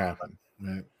knows what happened?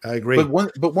 Right. I agree. But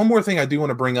one more thing I do want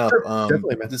to bring up.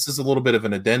 Definitely, man. This is a little bit of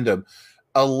an addendum.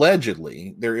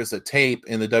 Allegedly, there is a tape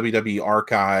in the WWE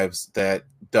archives that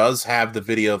does have the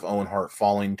video of Owen Hart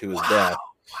falling to his death.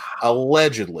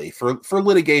 Allegedly, for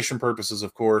litigation purposes,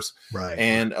 of course, right?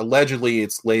 And allegedly,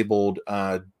 it's labeled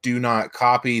 "Do not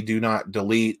copy, do not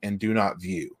delete, and do not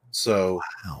view." So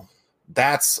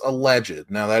that's alleged.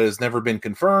 Now that has never been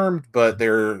confirmed, but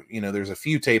there's a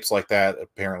few tapes like that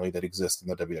apparently that exist in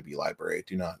the WWE library.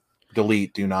 Do not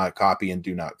delete, do not copy, and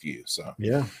do not view. So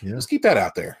yeah. just keep that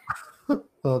out there.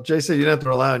 Well, Jay said you didn't have to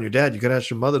rely on your dad. You could ask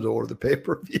your mother to order the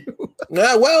pay-per-view.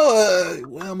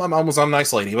 Well, my mom was a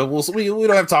nice lady, but we don't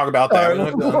have to talk about that.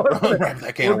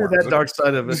 That can we'll that dark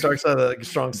side of it, dark side of the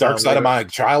strong dark side of my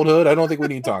childhood. I don't think we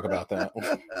need to talk about that.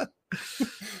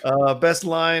 Best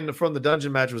line from the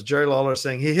dungeon match was Jerry Lawler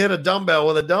saying he hit a dumbbell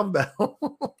with a dumbbell.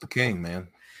 The king, man.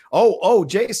 Oh,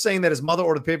 Jay is saying that his mother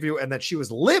ordered the pay-per-view and that she was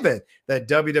livid that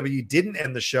WWE didn't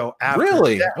end the show after.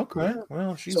 Really? Death. Okay.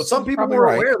 Well, so some people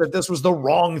were aware that this was the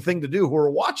wrong thing to do who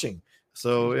were watching.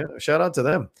 So yeah, shout out to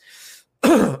them.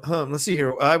 Let's see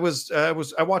here. I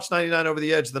watched 99 Over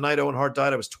the Edge the night Owen Hart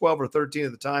died. I was 12 or 13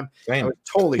 at the time. Same. I was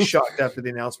totally shocked after the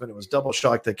announcement. It was double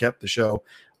shocked that kept the show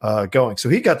going. So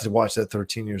he got to watch that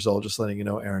 13 years old, just letting you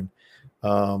know, Aaron.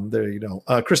 There you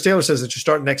go. Chris Taylor says that you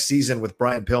start next season with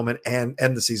Brian Pillman and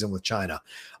end the season with China.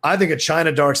 I think a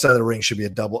China Dark Side of the Ring should be a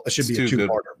double. It should be a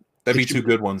two-parter. That'd be two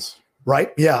good ones,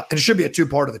 right? Yeah, and it should be a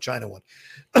two-part of the China one.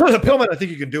 Pillman, I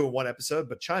think you can do in one episode,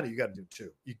 but China, you got to do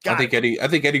two. I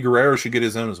think Eddie Guerrero should get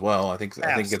his own as well. I think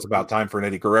it's about time for an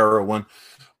Eddie Guerrero one.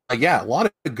 Yeah, a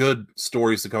lot of good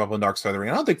stories to come up on Dark Side of the Ring.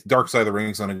 I don't think Dark Side of the Ring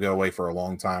is going to go away for a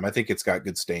long time. I think it's got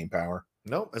good staying power.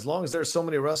 No, as long as there's so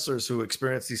many wrestlers who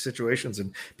experience these situations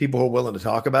and people who are willing to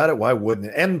talk about it, why wouldn't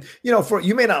it? And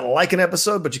you may not like an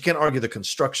episode, but you can't argue the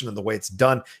construction and the way it's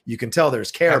done. You can tell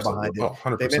there's care behind it.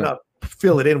 100%. They may not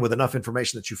fill it in with enough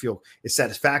information that you feel is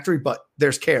satisfactory, but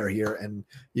there's care here, and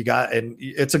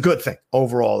it's a good thing.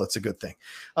 Overall, it's a good thing.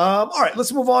 All right,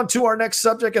 let's move on to our next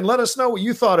subject and let us know what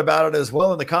you thought about it as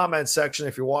well in the comments section.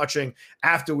 If you're watching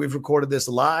after we've recorded this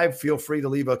live, feel free to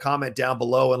leave a comment down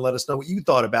below and let us know what you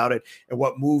thought about it and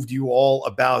what moved you all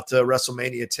about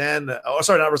WrestleMania 10.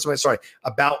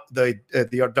 About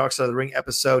the Dark Side of the Ring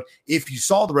episode. If you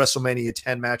saw the WrestleMania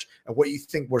 10 match and what you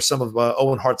think were some of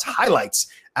Owen Hart's highlights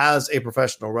as a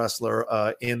professional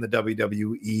wrestler in the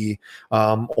WWE,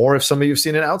 or if some of you have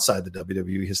seen it outside the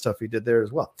WWE, his stuff he did there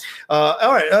as well.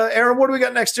 All right, Aaron, what do we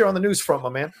got next here on the news front, my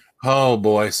man? Oh,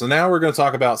 boy. So now we're going to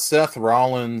talk about Seth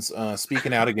Rollins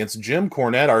speaking out against Jim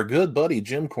Cornette, our good buddy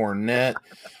Jim Cornette.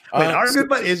 Our good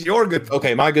buddy is your good buddy.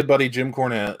 Okay, my good buddy Jim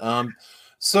Cornette.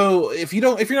 So if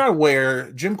you're not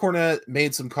aware, Jim Cornette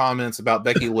made some comments about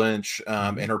Becky Lynch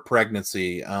and her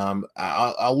pregnancy.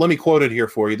 Let me quote it here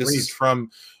for you. This is from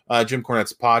Jim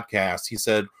Cornette's podcast. He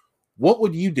said, "What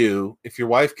would you do if your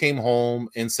wife came home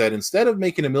and said, instead of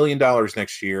making $1 million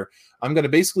next year, I'm going to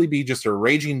basically be just a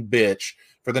raging bitch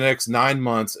for the next 9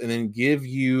 months and then give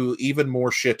you even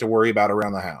more shit to worry about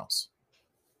around the house?"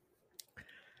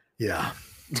 Yeah.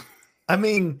 I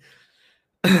mean,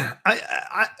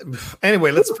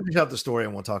 anyway, let's finish out the story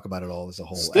and we'll talk about it all as a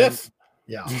whole. Stiff.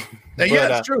 Yeah,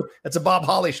 it's true. It's a Bob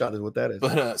Holly shot, is what that is.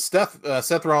 But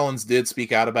Seth Rollins did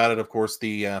speak out about it. Of course,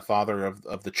 the father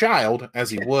of the child, as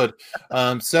he would.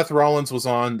 Seth Rollins was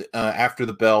on After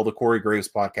the Bell, the Corey Graves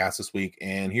podcast this week,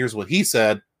 and here's what he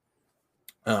said.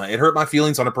 It hurt my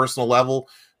feelings on a personal level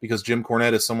because Jim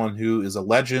Cornette is someone who is a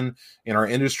legend in our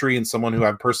industry and someone who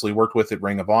I've personally worked with at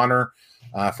Ring of Honor.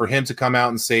 For him to come out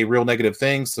and say real negative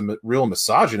things, some real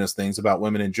misogynist things about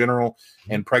women in general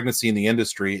and pregnancy in the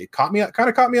industry, it kind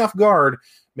of caught me off guard,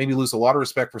 made me lose a lot of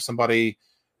respect for somebody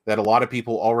that a lot of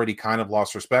people already kind of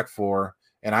lost respect for.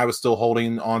 And I was still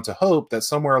holding on to hope that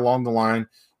somewhere along the line,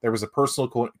 there was a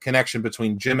personal connection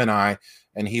between Jim and I,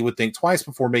 and he would think twice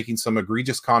before making some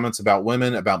egregious comments about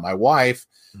women, about my wife,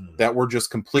 that were just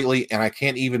completely, and I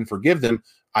can't even forgive them.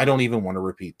 I don't even want to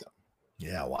repeat them.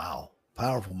 Yeah, wow.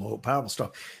 Powerful move, powerful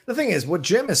stuff. The thing is, what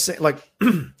Jim is saying, like,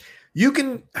 you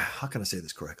can, how can I say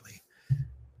this correctly?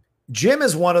 Jim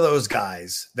is one of those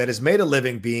guys that has made a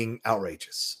living being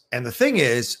outrageous. And the thing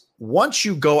is, once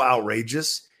you go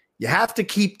outrageous, you have to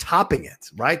keep topping it,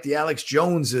 right? The Alex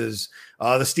Joneses,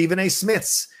 the Stephen A.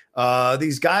 Smiths,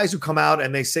 these guys who come out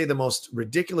and they say the most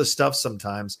ridiculous stuff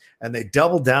sometimes, and they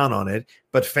double down on it,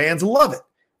 but fans love it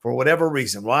for whatever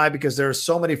reason. Why? Because there are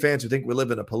so many fans who think we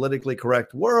live in a politically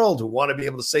correct world, who want to be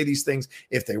able to say these things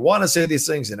if they want to say these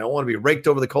things and don't want to be raked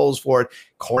over the coals for it.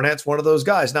 Cornette's one of those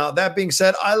guys. Now, that being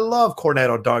said, I love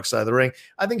Cornette on Dark Side of the Ring.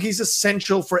 I think he's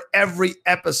essential for every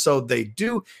episode they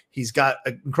do. He's got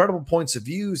incredible points of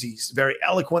views. He's very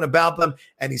eloquent about them,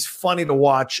 and he's funny to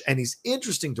watch, and he's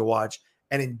interesting to watch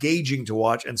and engaging to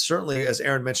watch. And certainly, as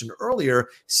Aaron mentioned earlier,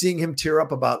 seeing him tear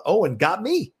up about Owen got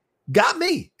me.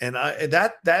 And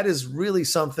that is really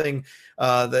something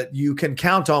that you can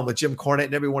count on with Jim Cornette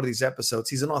in every one of these episodes.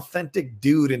 He's an authentic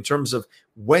dude in terms of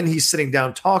when he's sitting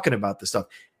down talking about this stuff.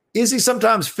 Is he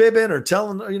sometimes fibbing or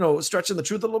telling, stretching the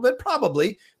truth a little bit?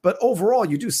 Probably. But overall,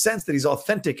 you do sense that he's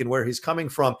authentic in where he's coming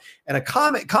from. And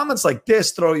comments like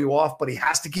this throw you off, but he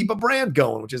has to keep a brand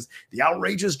going, which is the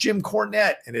outrageous Jim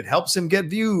Cornette. And it helps him get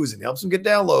views and helps him get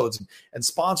downloads and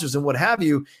sponsors and what have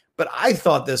you. But I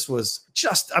thought this was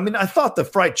I thought the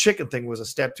fried chicken thing was a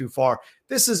step too far.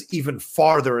 This is even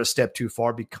farther a step too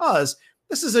far because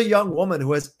this is a young woman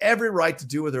who has every right to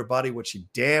do with her body what she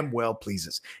damn well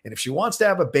pleases. And if she wants to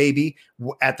have a baby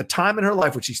at the time in her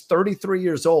life, when she's 33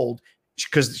 years old,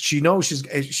 because she knows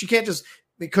she can't just,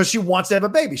 because she wants to have a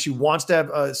baby. She wants to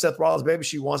have Seth Rollins' baby.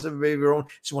 She wants to have a baby of her own.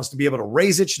 She wants to be able to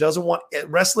raise it. She doesn't want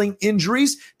wrestling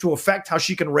injuries to affect how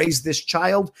she can raise this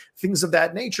child, things of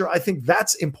that nature. I think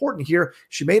that's important here.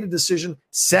 She made a decision.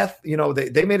 Seth,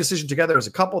 they made a decision together as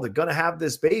a couple. They're going to have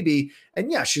this baby.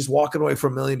 And yeah, she's walking away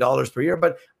from $1 million per year.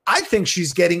 But I think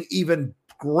she's getting even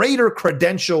greater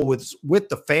credential with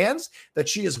the fans that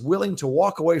she is willing to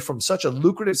walk away from such a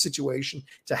lucrative situation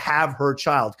to have her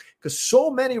child, because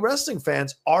so many wrestling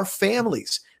fans are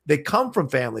families. They come from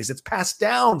families. It's passed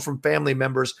down from family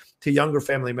members to younger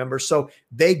family members. So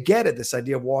they get it, this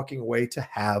idea of walking away to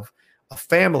have a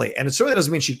family. And it certainly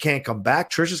doesn't mean she can't come back.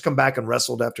 Trisha's come back and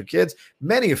wrestled after kids.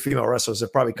 Many of female wrestlers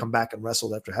have probably come back and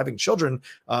wrestled after having children.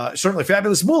 Certainly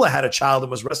Fabulous Moolah had a child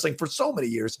and was wrestling for so many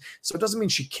years. So it doesn't mean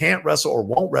she can't wrestle or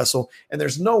won't wrestle. And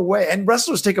there's no way. And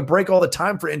wrestlers take a break all the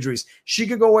time for injuries. She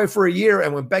could go away for a year.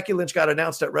 And when Becky Lynch got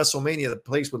announced at WrestleMania, the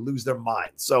place would lose their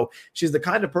mind. So she's the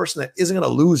kind of person that isn't going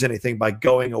to lose anything by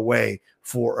going away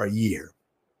for a year.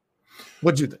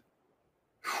 What'd you think?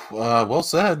 Well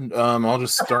said. I'll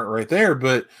just start right there.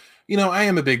 But I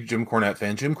am a big Jim Cornette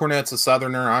fan. Jim Cornette's a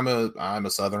Southerner. I'm a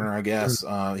Southerner, I guess.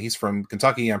 He's from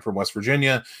Kentucky. I'm from West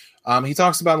Virginia. He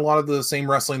talks about a lot of the same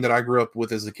wrestling that I grew up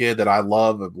with as a kid that I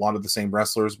love. A lot of the same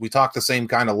wrestlers. We talk the same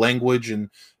kind of language in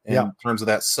terms of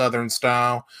that Southern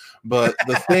style. But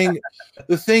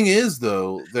the thing is,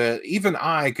 though, that even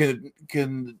I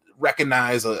can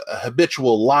recognize a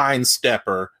habitual line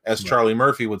stepper, as Charlie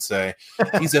Murphy would say.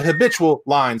 He's a habitual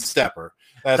line stepper.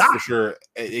 That's for sure.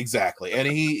 Exactly. And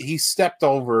he stepped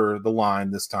over the line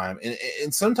this time.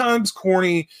 And sometimes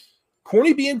corny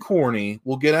being corny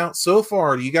will get out so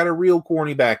far. You got to reel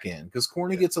corny back in, because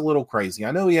corny gets a little crazy. I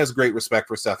know he has great respect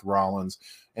for Seth Rollins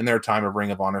and their time of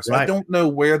Ring of Honor. So I don't know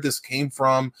where this came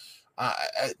from.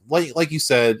 Like you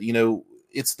said,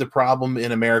 it's the problem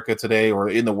in America today, or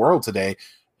in the world today.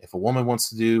 If a woman wants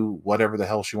to do whatever the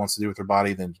hell she wants to do with her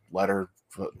body, then let her.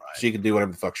 She can do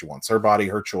whatever the fuck she wants. Her body,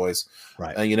 her choice.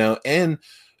 Right. And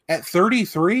at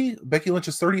 33, Becky Lynch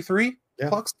is 33. Yeah.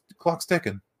 Clock's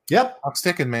ticking. Yep. Clock's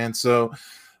ticking, man. So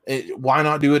why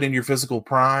not do it in your physical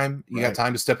prime? You got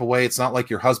time to step away. It's not like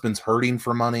your husband's hurting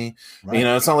for money. Right.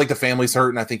 It's not like the family's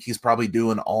hurting. I think he's probably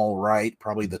doing all right.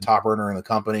 Probably the top earner in the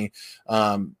company.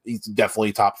 He's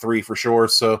definitely top 3 for sure.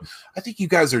 So I think you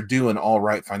guys are doing all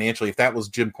right financially. If that was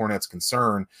Jim Cornette's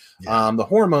concern, the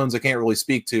hormones I can't really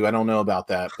speak to. I don't know about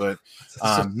that, but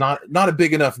not a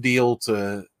big enough deal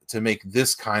to make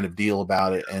this kind of deal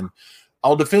about it. And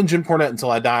I'll defend Jim Cornette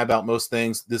until I die about most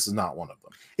things. This is not one of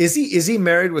them. Is he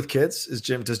married with kids? Does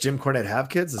Jim Cornette have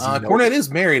kids? Cornette is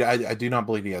married. I do not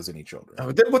believe he has any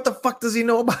children. Then what the fuck does he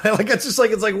know about it? It's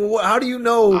like, well, how do you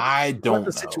know? I don't what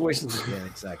the situations again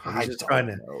exactly. He's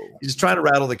just trying to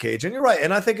rattle the cage. And you're right.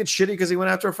 And I think it's shitty because he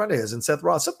went after a friend of his, and Seth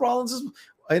Rollins. Seth Rollins is,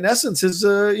 in essence, his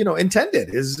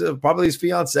intended is probably his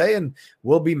fiance, and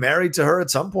will be married to her at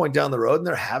some point down the road, and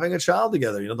they're having a child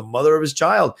together. The mother of his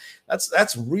child.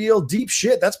 That's real deep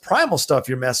shit. That's primal stuff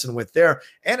you're messing with there.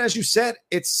 And as you said,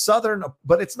 it's Southern,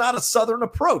 but it's not a Southern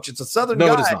approach. It's a Southern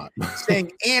guy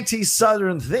saying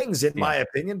anti-Southern things, in my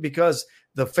opinion, because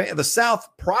the South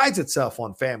prides itself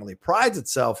on family, prides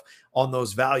itself on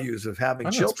those values of having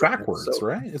children. It's backwards,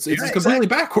 right? It's completely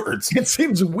backwards. It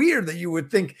seems weird that you would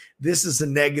think this is a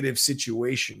negative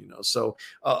situation, So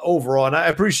overall, and I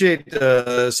appreciate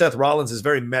Seth Rollins'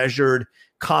 very measured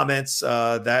comments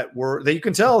that you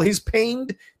can tell he's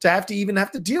pained to have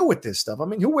to deal with this stuff. I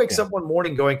mean, who wakes up one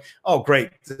morning going, "Oh, great,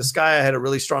 this guy I had a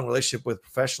really strong relationship with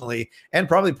professionally and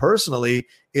probably personally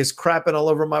is crapping all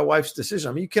over my wife's decision."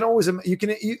 I mean,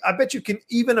 I bet you can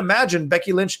even imagine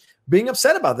Becky Lynch being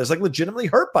upset about this, legitimately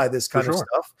hurt by this kind of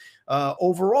stuff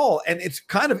overall. And it's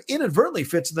kind of inadvertently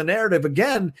fits the narrative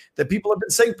again that people have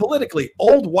been saying politically.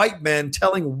 Old white men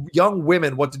telling young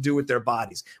women what to do with their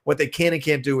bodies, what they can and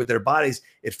can't do with their bodies.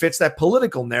 It fits that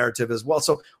political narrative as well.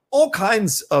 So all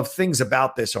kinds of things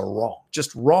about this are wrong,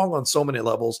 just wrong on so many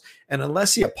levels. And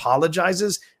unless he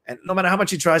apologizes And no matter how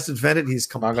much he tries to defend it, he's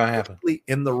completely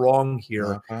in the wrong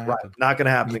here. Not going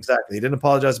to happen. Exactly. He didn't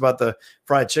apologize about the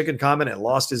fried chicken comment. It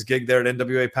lost his gig there at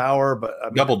NWA Power,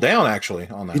 but doubled down actually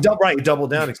on that. He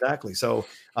doubled down. Exactly. So,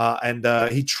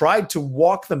 he tried to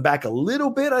walk them back a little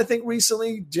bit, I think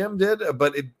recently Jim did,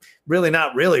 but it really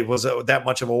was that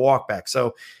much of a walk back.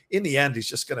 So in the end, he's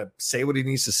just going to say what he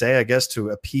needs to say, I guess, to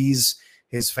appease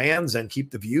his fans and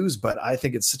keep the views. But I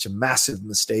think it's such a massive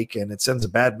mistake, and it sends a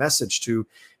bad message to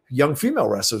young female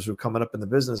wrestlers who are coming up in the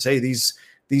business. Hey, these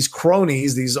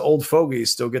cronies, these old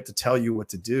fogies still get to tell you what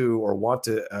to do or want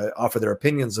to offer their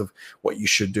opinions of what you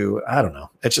should do. I don't know.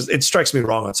 It strikes me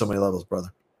wrong on so many levels,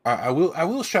 brother. I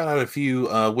will shout out a few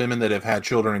women that have had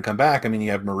children and come back. I mean, you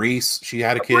have Maurice. She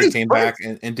had a kid, came back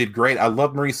and did great. I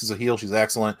love Maurice as a heel. She's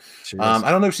excellent.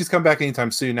 I don't know if she's come back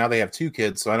anytime soon. Now they have 2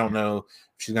 kids, so I don't know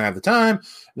if she's going to have the time.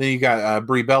 And then you got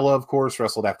Brie Bella, of course,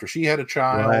 wrestled after she had a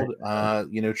child. Right.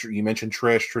 You mentioned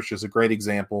Trish. Trish is a great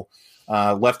example.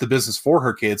 Left the business for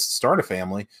her kids to start a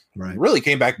family. Right. Really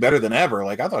came back better than ever.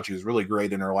 Like, I thought she was really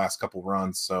great in her last couple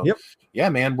runs. So, yeah,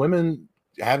 man, women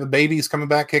having babies, coming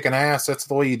back, kicking ass. That's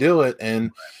the way you do it.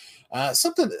 And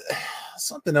something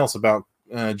else about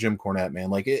Jim Cornette, man.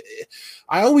 Like,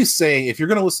 I always say, if you're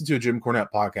going to listen to a Jim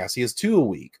Cornette podcast, he has 2 a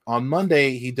week. On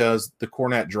Monday, he does the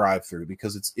Cornette drive-through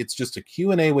because it's just a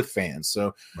Q&A with fans.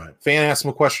 So, fan asks him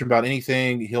a question about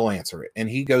anything, he'll answer it. And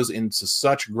he goes into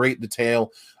such great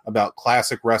detail about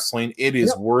classic wrestling. It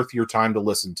is worth your time to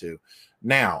listen to.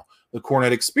 Now, the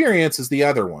Cornette Experience is the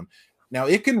other one. Now,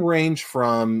 it can range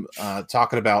from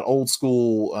talking about old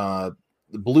school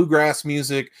bluegrass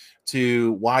music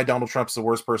to why Donald Trump's the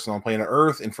worst person on planet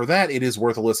Earth. And for that, it is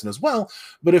worth a listen as well.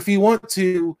 But if you want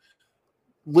to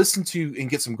listen to and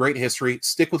get some great history,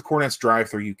 stick with Cornette's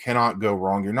drive-through. You cannot go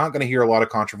wrong. You're not going to hear a lot of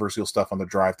controversial stuff on the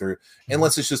drive-through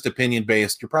unless it's just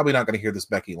opinion-based. You're probably not going to hear this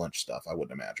Becky Lynch stuff, I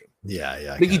wouldn't imagine.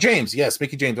 Yeah. Mickey James. Yes,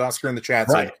 Mickey James. Oscar in the chat.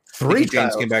 Right. 3 Mickey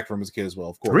James came back from as a kid as well,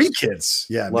 of course. 3 kids.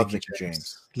 Yeah, love Mickey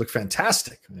James. Look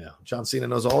fantastic. Yeah, John Cena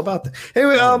knows all about that.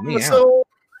 Anyway, so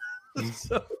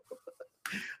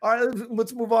all right,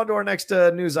 let's move on to our next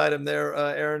news item there,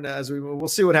 Aaron, as we'll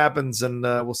see what happens, and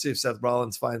we'll see if Seth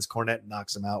Rollins finds Cornette and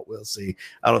knocks him out. We'll see.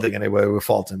 I don't think anybody will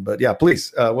fault him, but yeah,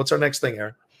 please. What's our next thing,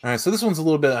 Aaron? All right, so this one's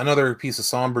another piece of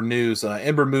somber news.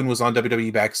 Ember Moon was on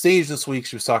WWE Backstage this week.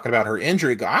 She was talking about her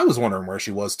injury. I was wondering where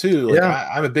she was too. Like,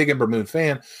 I'm a big Ember Moon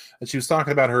fan. And she was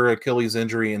talking about her Achilles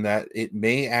injury and that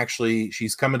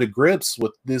she's coming to grips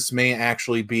with this may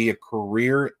actually be a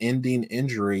career-ending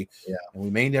injury. Yeah. And we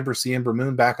may never see Ember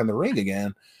Moon back in the ring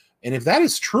again. And if that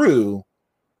is true,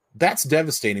 that's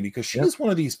devastating because she is one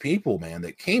of these people, man,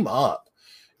 that came up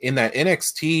in that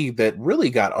NXT that really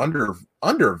got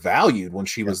undervalued when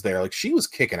she was there. Like, she was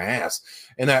kicking ass.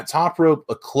 And that top rope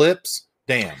eclipse,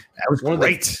 damn, that was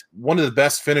great. One of the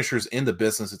best finishers in the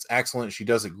business. It's excellent. She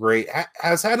does it great.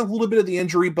 Has had a little bit of the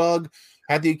injury bug,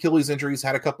 had the Achilles injuries,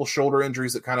 had a couple shoulder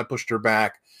injuries that kind of pushed her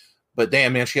back. But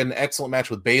damn, man, she had an excellent match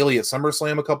with Bayley at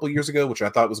SummerSlam a couple years ago, which I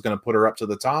thought was going to put her up to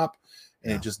the top.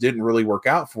 And it just didn't really work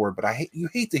out for her. But you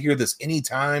hate to hear this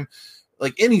anytime.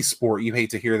 Like any sport, you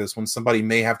hate to hear this when somebody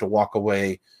may have to walk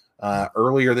away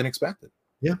earlier than expected.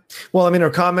 Yeah. Well, I mean, her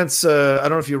comments, I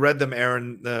don't know if you read them,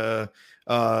 Aaron,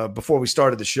 before we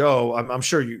started the show. I'm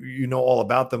sure you know all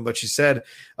about them, but she said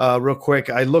real quick,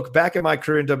 I look back at my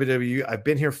career in WWE. I've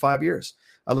been here 5 years.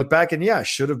 I look back and I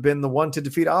should have been the one to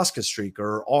defeat Asuka Streak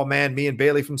or me and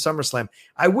Bayley from SummerSlam.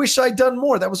 I wish I'd done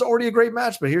more. That was already a great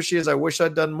match, but here she is. I wish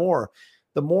I'd done more.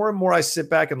 The more and more I sit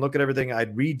back and look at everything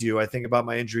I'd redo, I think about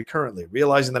my injury currently,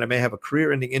 realizing that I may have a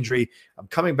career-ending injury. I'm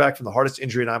coming back from the hardest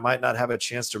injury, and I might not have a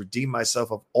chance to redeem myself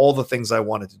of all the things I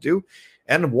wanted to do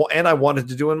and I wanted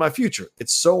to do in my future.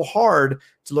 It's so hard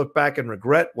to look back and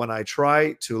regret when I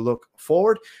try to look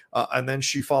forward. And then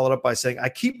she followed up by saying, I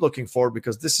keep looking forward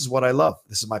because this is what I love.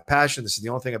 This is my passion. This is the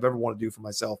only thing I've ever wanted to do for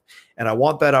myself. And I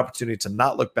want that opportunity to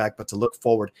not look back, but to look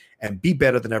forward and be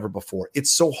better than ever before.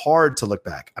 It's so hard to look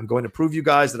back. I'm going to prove you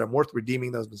guys that I'm worth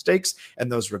redeeming those mistakes and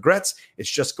those regrets. It's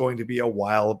just going to be a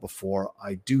while before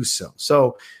I do so.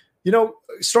 So,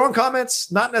 strong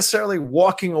comments, not necessarily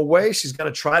walking away. She's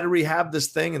going to try to rehab this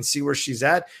thing and see where she's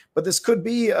at. But this could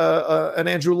be an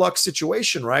Andrew Luck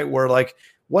situation, right? Where, like,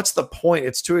 what's the point?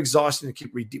 It's too exhausting to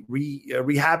keep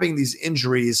rehabbing these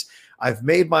injuries. I've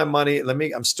made my money.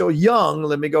 I'm still young.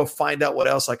 Let me go find out what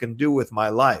else I can do with my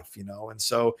life, And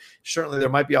so certainly there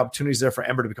might be opportunities there for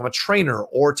Ember to become a trainer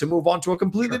or to move on to a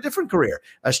completely different career,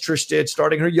 as Trish did,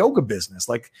 starting her yoga business.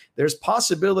 Like, there's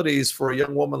possibilities for a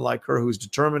young woman like her who's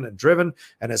determined and driven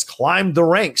and has climbed the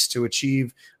ranks to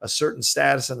achieve a certain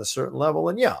status and a certain level.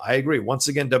 And yeah, I agree. Once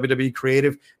again, WWE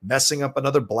creative messing up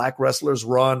another black wrestler's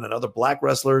run, another black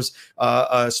wrestler's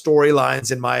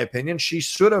storylines, in my opinion. She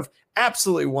should have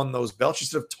absolutely won those belts. She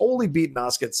should have totally beaten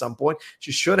Asuka at some point.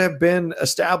 She should have been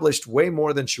established way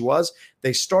more than she was.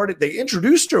 They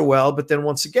introduced her well, but then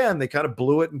once again, they kind of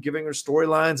blew it in giving her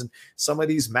storylines and some of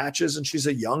these matches. And she's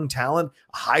a young talent,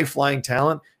 a high flying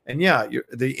talent. And yeah,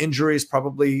 the injuries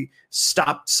probably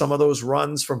stopped some of those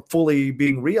runs from fully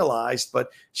being realized, but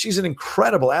she's an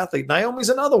incredible athlete. Naomi's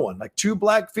another one, like two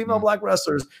female black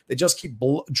wrestlers. They just keep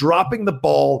dropping the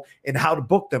ball in how to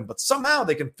book them, but somehow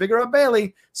they can figure out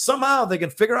Bayley. Somehow they can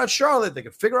figure out Charlotte. They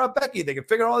can figure out Becky. They can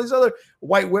figure out all these other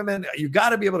white women. You got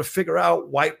to be able to figure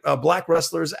out black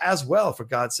wrestlers as well, for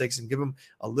God's sakes, and give them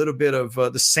a little bit of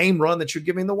the same run that you're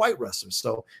giving the white wrestlers.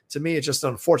 So to me, it's just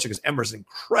unfortunate because Ember's an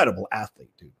incredible athlete,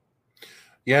 dude.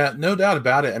 Yeah, no doubt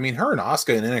about it. I mean, her and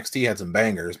Asuka in NXT had some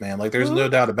bangers, man. Like, there's no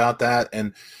doubt about that.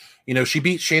 And, she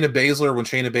beat Shayna Baszler when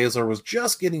Shayna Baszler was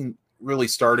just getting really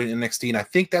started in NXT. And I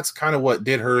think that's kind of what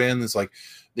did her in. Is like,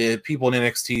 the people in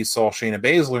NXT saw Shayna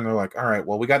Baszler and they're like, all right,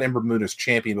 well, we got Ember Moon as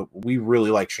champion, but we really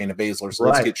like Shayna Baszler. So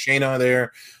let's get Shayna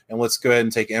there and let's go ahead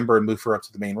and take Ember and move her up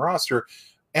to the main roster.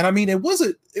 And I mean, it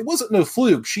wasn't no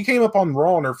fluke. She came up on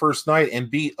Raw on her first night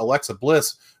and beat Alexa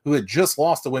Bliss, who had just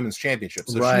lost the women's championship.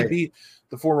 So she beat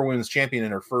the former women's champion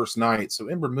in her first night. So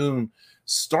Ember Moon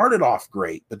started off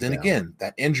great, but then again,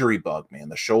 that injury bug, man,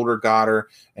 the shoulder got her,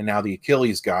 and now the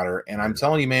Achilles got her. And I'm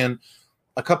telling you, man,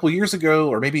 a couple of years ago,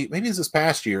 or maybe it's this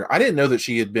past year, I didn't know that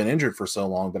she had been injured for so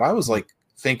long, but I was like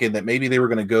thinking that maybe they were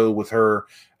going to go with her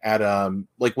at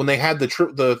like when they had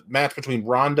the match between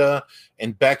Ronda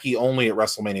and Becky only at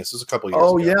WrestleMania. This was a couple of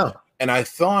years ago. Yeah. And I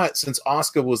thought since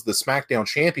Asuka was the SmackDown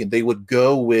champion, they would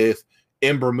go with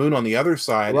Ember Moon on the other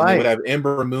side, and they would have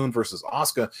Ember Moon versus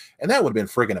Asuka, and that would have been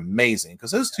friggin' amazing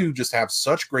because those two just have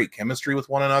such great chemistry with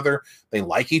one another. They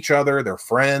like each other, they're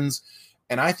friends,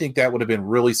 and I think that would have been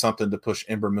really something to push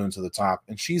Ember Moon to the top.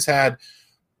 And she's had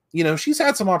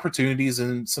some opportunities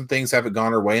and some things haven't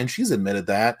gone her way, and she's admitted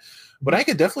that. But I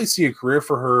could definitely see a career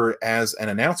for her as an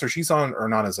announcer. She's on, or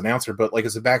not as an announcer, but like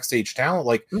as a backstage talent,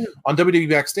 like on WWE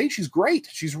Backstage, she's great.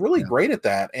 She's really great at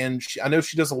that. And I know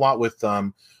she does a lot with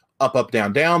Up, Up,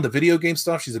 Down, Down, the video game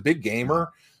stuff. She's a big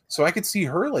gamer. So I could see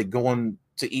her like going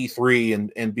to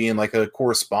E3 and being like a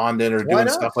correspondent or doing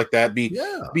stuff like that. Be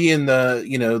in the,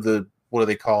 the, what do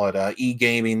they call it?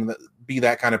 E-gaming, be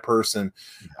that kind of person.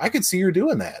 I could see her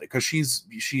doing that because she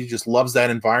just loves that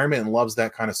environment and loves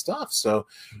that kind of stuff. So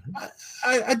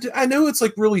I know it's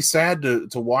like really sad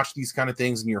to watch these kind of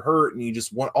things and you're hurt and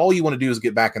all you want to do is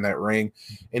get back in that ring.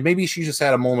 And maybe she just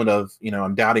had a moment of,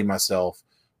 I'm doubting myself.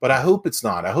 But I hope it's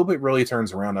not. I hope it really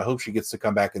turns around. I hope she gets to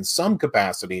come back in some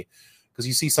capacity because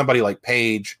you see somebody like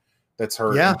Paige that's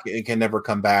hurt and can never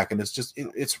come back. And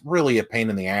it's really a pain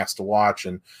in the ass to watch.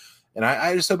 And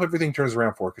I just hope everything turns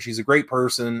around for her because she's a great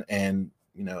person. And,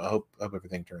 I hope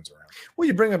everything turns around. Well,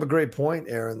 you bring up a great point,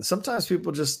 Aaron. Sometimes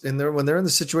people just when they're in the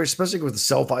situation, especially with the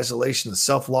self-isolation, the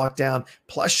self-lockdown,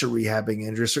 plus your rehabbing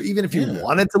injuries, or even if you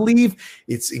wanted to leave,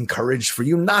 it's encouraged for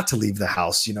you not to leave the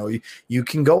house. You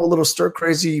can go a little stir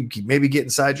crazy, maybe get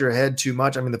inside your head too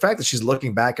much. I mean, the fact that she's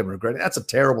looking back and regretting, that's a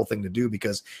terrible thing to do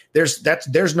because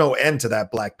there's no end to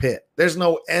that black pit. There's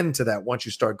no end to that once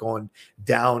you start going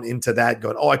down into that,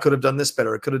 going, oh, I could have done this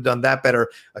better. I could have done that better.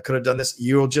 I could have done this.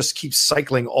 You'll just keep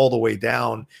cycling all the way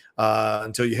down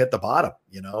until you hit the bottom,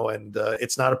 and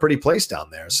it's not a pretty place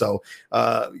down there. So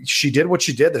she did what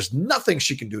she did. There's nothing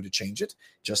she can do to change it.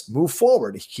 Just move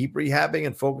forward, keep rehabbing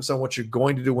and focus on what you're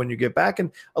going to do when you get back.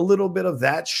 And a little bit of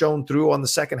that shown through on the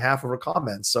second half of her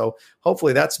comments. So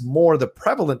hopefully that's more the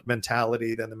prevalent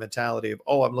mentality than the mentality of,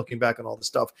 oh, I'm looking back on all the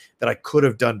stuff that I could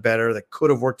have done better, that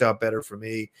could have worked out better for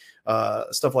me,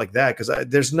 stuff like that. Because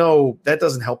that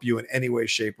doesn't help you in any way,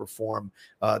 shape, or form.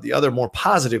 The other more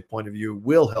positive point of view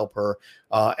will help her.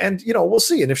 And we'll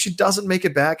see. And if she doesn't make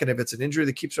it back, and if it's an injury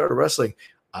that keeps her out of wrestling,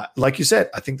 like you said,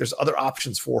 I think there's other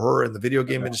options for her in the video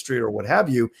game industry or what have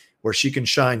you, where she can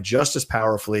shine just as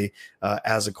powerfully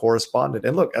as a correspondent.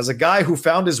 And look, as a guy who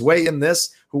found his way in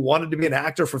this, who wanted to be an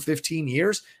actor for 15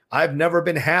 years. I've never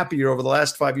been happier over the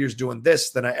last 5 years doing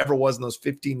this than I ever was in those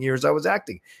 15 years I was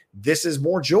acting. This is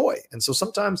more joy. And so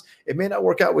sometimes it may not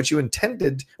work out what you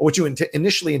intended or what you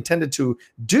initially intended to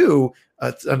do.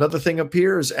 Another thing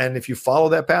appears. And if you follow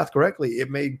that path correctly,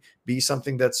 it may be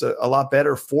something that's a lot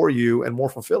better for you and more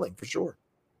fulfilling for sure.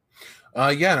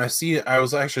 Yeah, and I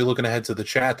was actually looking ahead to the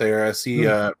chat there. I see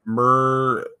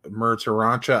Mur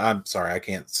Tarancha. I'm sorry, I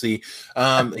can't see.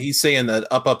 He's saying that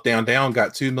Up, Down, Down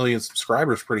got 2 million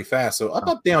subscribers pretty fast. So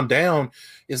Up, Down, Down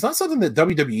is not something that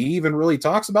WWE even really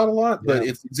talks about a lot, but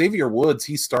it's Xavier Woods.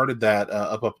 He started that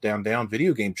Up, Down, Down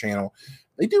video game channel.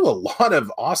 They do a lot of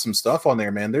awesome stuff on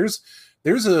there, man. There's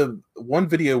one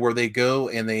video where they go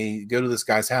to this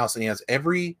guy's house and he has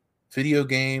every video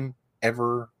game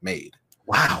ever made.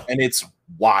 Wow. And it's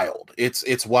wild.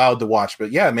 It's wild to watch.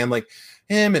 But yeah, man, like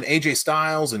him and AJ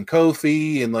Styles and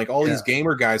Kofi and like all these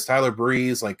gamer guys, Tyler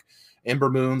Breeze, like Ember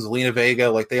Moons, Lena Vega,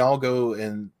 like they all go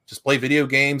and just play video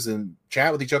games and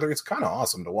chat with each other. It's kind of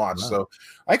awesome to watch. Wow. So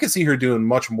I could see her doing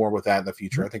much more with that in the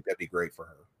future. I think that'd be great for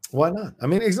her. Why not? I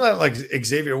mean, it's not like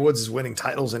Xavier Woods is winning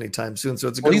titles anytime soon, so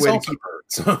it's a good way to keep her.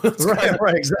 So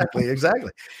right,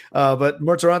 exactly. But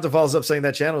Mortaranta follows up saying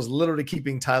that channel is literally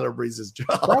keeping Tyler Breeze's job.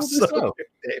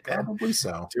 Probably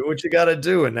so. Do what you got to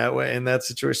do in that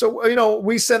situation. So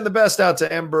we send the best out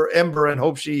to Ember, and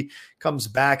hope she comes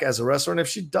back as a wrestler. And if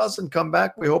she doesn't come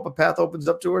back, we hope a path opens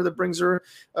up to her that brings her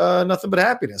nothing but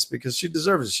happiness because she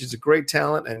deserves it. She's a great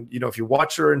talent, and if you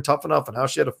watch her in Tough Enough and how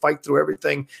she had to fight through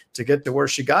everything to get to where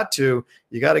she got to,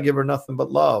 you got to give her nothing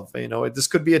but love. This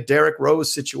could be a Derrick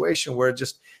Rose situation where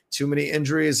just too many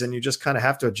injuries and you just kind of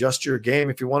have to adjust your game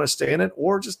if you want to stay in it,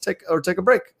 or just take a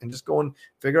break and just go and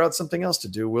figure out something else to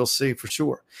do. We'll see for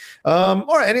sure. All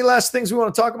right. Any last things we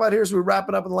want to talk about here as we wrap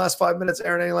it up in the last 5 minutes?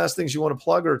 Aaron, any last things you want to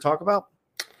plug or talk about?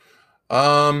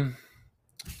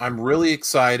 I'm really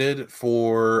excited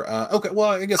for okay. Well,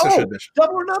 I guess I should mention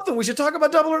Double or Nothing. We should talk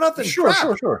about Double or Nothing. Sure.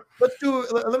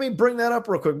 Let me bring that up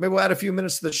real quick. Maybe we'll add a few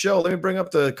minutes to the show. Let me bring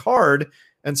up the card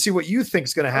and see what you think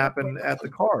is going to happen at the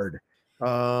card.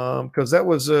 Because that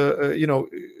was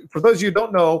for those of you who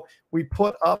don't know, we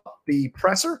put up the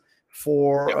presser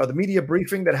for the media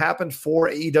briefing that happened for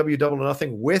AEW Double or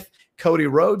Nothing with Cody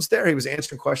Rhodes there. He was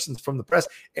answering questions from the press.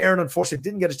 Aaron, unfortunately,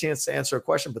 didn't get a chance to answer a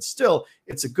question, but still,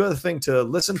 it's a good thing to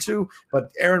listen to.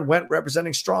 But Aaron went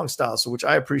representing Strong Style, so which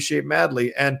I appreciate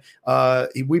madly. And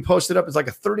we posted up, it's like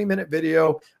a 30-minute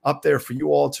video up there for you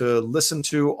all to listen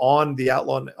to on the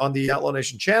Outlaw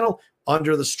Nation channel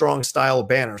under the Strong Style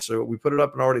banner. So we put it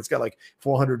up and already it's got like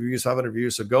 400 views, 500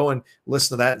 views. So go and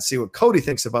listen to that and see what Cody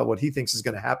thinks about what he thinks is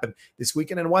going to happen this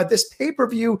weekend and why this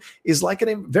pay-per-view is like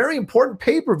a very important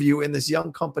pay-per-view in this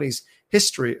young company's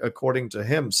history, according to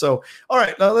him. So, all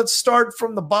right, let's start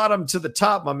from the bottom to the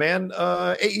top, my man.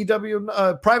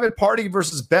 AEW Private Party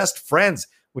versus Best Friends,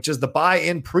 which is the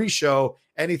buy-in pre-show.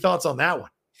 Any thoughts on that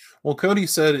one? Well, Cody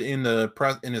said in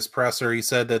his presser, he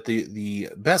said that the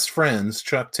best friends,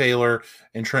 Chuck Taylor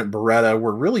and Trent Beretta,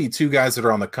 were really two guys that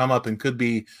are on the come up and could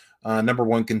be number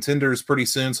one contenders pretty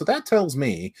soon. So that tells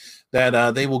me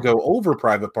that they will go over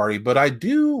Private Party. But I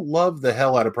do love the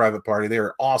hell out of Private Party. They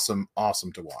are awesome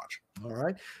to watch. All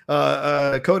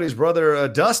right. Cody's brother,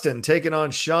 Dustin, taking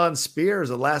on Sean Spears,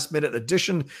 a last-minute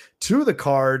addition to the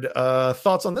card.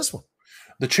 Thoughts on this one?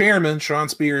 The chairman, Sean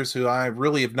Spears, who I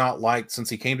really have not liked since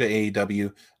he came to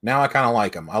AEW, now I kind of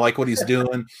like him. I like what he's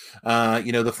doing.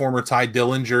 The former Ty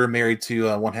Dillinger, married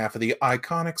to one half of the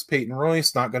Iconics, Peyton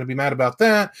Royce, not going to be mad about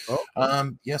that.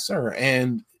 Yes, sir.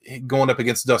 And going up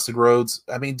against Dustin Rhodes.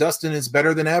 I mean, Dustin is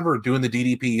better than ever doing the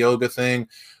DDP yoga thing.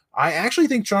 I actually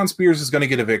think Sean Spears is going to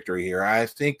get a victory here. I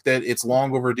think that it's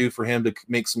long overdue for him to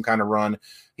make some kind of run.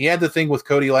 He had the thing with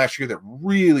Cody last year that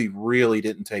really, really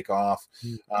didn't take off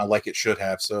like it should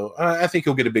have. So I think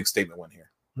he'll get a big statement win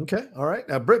here. Okay. All right.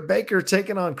 Now, Britt Baker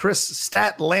taking on Chris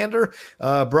Statlander.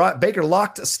 Baker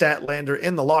locked Statlander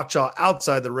in the lockjaw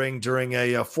outside the ring during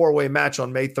a four-way match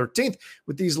on May 13th.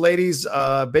 With these ladies,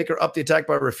 Baker upped the attack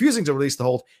by refusing to release the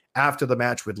hold after the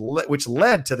match, which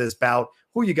led to this bout.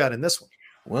 Who you got in this one?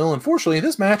 Well, unfortunately,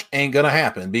 this match ain't gonna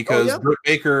happen because Britt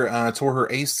Baker tore her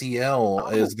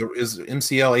ACL. Is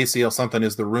MCL ACL something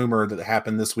is the rumor that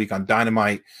happened this week on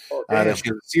Dynamite that she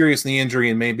has a serious knee injury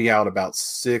and may be out about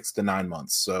 6 to 9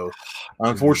 months. So,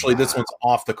 unfortunately, this one's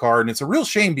off the card, and it's a real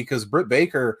shame because Britt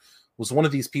Baker was one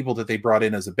of these people that they brought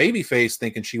in as a babyface,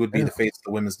 thinking she would be the face of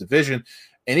the women's division,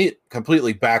 and it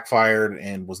completely backfired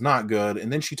and was not good.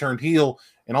 And then she turned heel,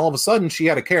 and all of a sudden she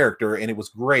had a character, and it was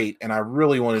great. And I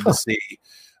really wanted to see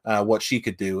what she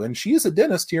could do. And she is a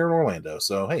dentist here in Orlando,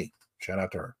 so hey, Shout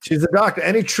out to her. She's a doctor.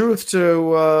 Any truth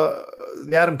to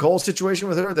the Adam Cole situation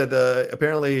with her that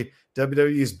apparently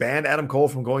WWE's banned Adam Cole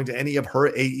from going to any of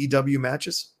her AEW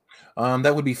matches?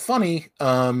 That would be funny.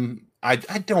 I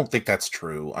don't think that's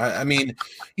true. I mean,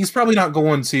 he's probably not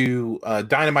going to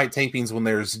Dynamite tapings when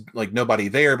there's like nobody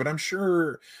there, but I'm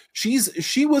sure she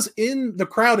was in the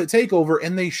crowd at TakeOver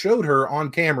and they showed her on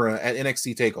camera at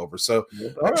NXT TakeOver. So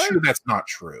I'm sure that's not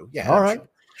true. Yeah. All right.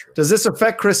 Sure. Does this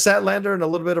affect Chris Statlander and a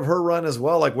little bit of her run as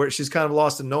well? Like where she's kind of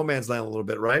lost in no man's land a little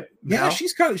bit, right? Yeah,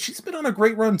 she's been on a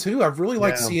great run too. I've really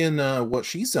liked seeing what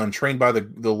she's done, trained by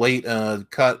the late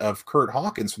cut of Kurt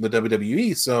Hawkins from the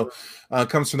WWE. So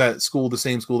comes from that school, the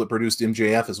same school that produced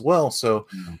MJF as well. So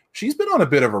she's been on a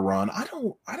bit of a run. I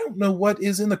don't know what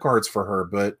is in the cards for her,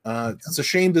 but it's a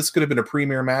shame this could have been a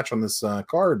premier match on this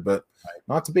card, but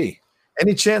not to be.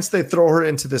 Any chance they throw her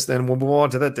into this? Then we'll move on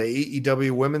to that, the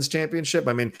AEW Women's Championship.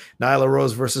 I mean, Nyla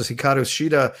Rose versus Hikaru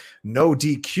Shida, no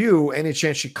DQ. Any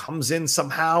chance she comes in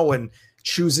somehow and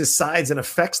chooses sides and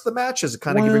affects the match? Is it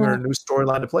kind of giving her a new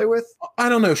storyline to play with? I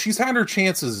don't know. She's had her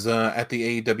chances at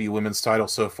the AEW Women's title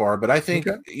so far, but I think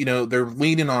they're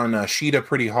leaning on Shida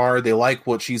pretty hard. They like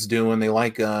what she's doing. They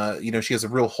like she has a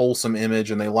real wholesome image,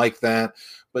 and they like that.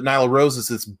 But Nyla Rose is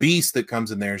this beast that comes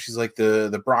in there. She's like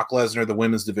the Brock Lesnar of the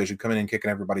women's division, coming in and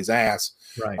kicking everybody's ass.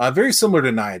 Right. Very similar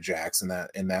to Nia Jax in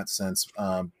that sense.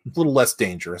 A little less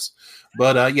dangerous.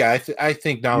 But I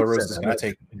think Nyla Rose is going to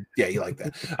take. Yeah, you like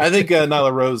that. I think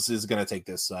Nyla Rose is going to take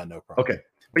this. No problem. Okay,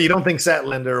 but you don't think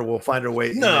Statlander will find her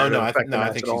way? No. I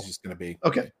think she's just going to be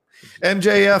okay.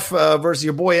 MJF versus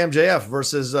your boy MJF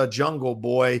versus Jungle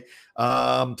Boy.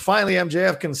 Finally,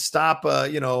 MJF can stop.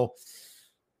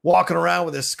 Walking around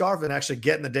with his scarf and actually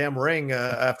get in the damn ring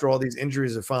after all these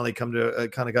injuries have finally come to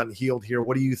kind of gotten healed here.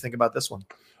 What do you think about this one?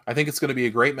 I think it's going to be a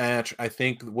great match. I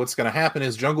think what's going to happen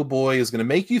is Jungle Boy is going to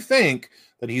make you think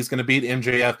that he's going to beat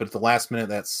MJF, but at the last minute,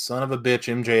 that son of a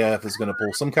bitch MJF is going to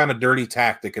pull some kind of dirty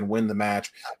tactic and win the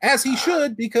match, as he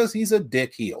should, because he's a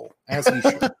dick heel, as he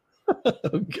should.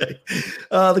 Okay.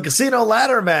 The casino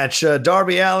ladder match,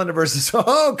 Darby Allin versus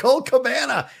Colt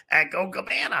Cabana at Colt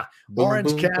Cabana.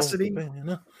 Orange Cassidy,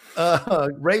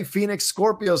 Ray Phoenix,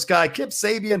 Scorpio Sky, Kip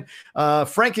Sabian,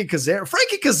 Frankie Kazarian.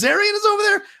 Frankie Kazarian is over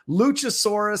there.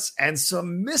 Luchasaurus and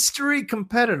some mystery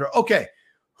competitor. Okay.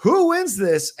 Who wins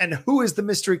this and who is the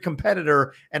mystery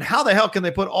competitor and how the hell can they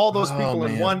put all those people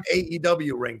in one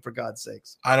AEW ring, for God's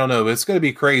sakes? I don't know. It's going to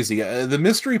be crazy. The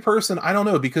mystery person, I don't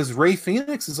know, because Ray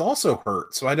Phoenix is also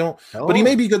hurt. So I don't, but he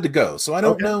may be good to go. So I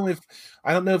don't know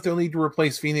if they'll need to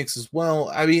replace Phoenix as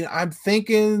well. I mean, I'm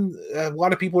thinking a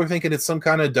lot of people are thinking it's some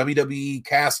kind of WWE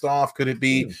cast off. Could it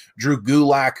be Drew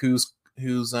Gulak,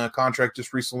 whose contract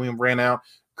just recently ran out?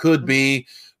 Could be.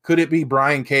 Could it be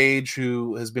Brian Cage,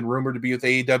 who has been rumored to be with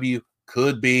AEW?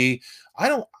 Could be.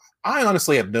 I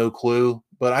honestly have no clue,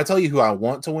 but I tell you who I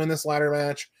want to win this ladder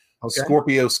match,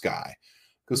 Scorpio Sky.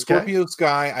 Because Scorpio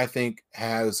Sky, I think,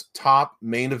 has top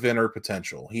main eventer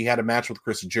potential. He had a match with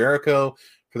Chris Jericho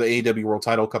for the AEW World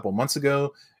title a couple months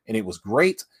ago, and it was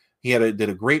great. He did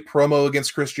a great promo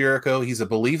against Chris Jericho. He's a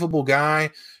believable guy,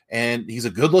 and he's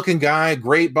a good-looking guy,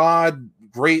 great bod,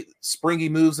 great springy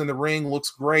moves in the ring,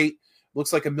 looks great.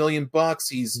 Looks like $1 million.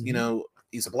 He's,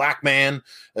 he's a black man.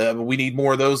 We need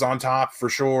more of those on top for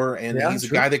sure. And he's a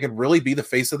guy that can really be the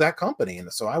face of that company. And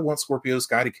so I want Scorpio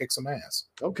Sky to kick some ass.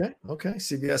 Okay.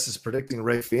 CBS is predicting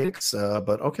Ray Phoenix,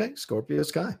 but okay, Scorpio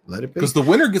Sky. Let it be. Because the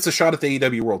winner gets a shot at the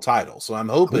AEW World title. So I'm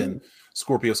hoping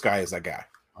Scorpio Sky is that guy.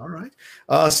 All right.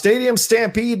 Stadium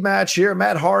Stampede match here.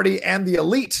 Matt Hardy and the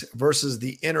Elite versus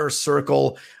the Inner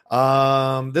Circle.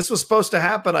 This was supposed to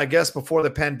happen, I guess, before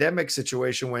the pandemic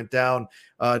situation went down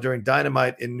during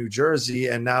Dynamite in New Jersey,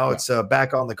 and now it's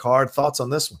back on the card. Thoughts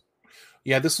on this one?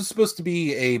 Yeah, this was supposed to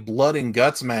be a blood and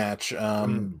guts match,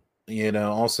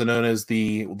 also known as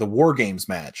the War Games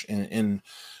match in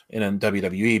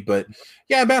WWE. But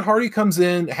yeah, Matt Hardy comes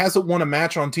in, hasn't won a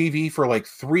match on TV for like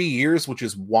 3 years, which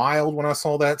is wild. When I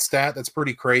saw that stat, that's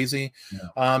pretty crazy.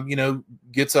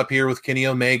 Gets up here with Kenny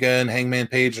Omega and Hangman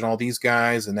Page and all these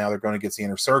guys, and now they're going against the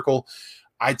Inner Circle.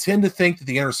 I tend to think that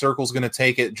the Inner Circle is going to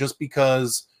take it just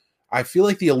because I feel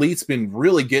like the Elite's been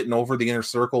really getting over the Inner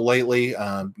Circle lately.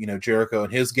 Jericho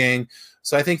and his gang.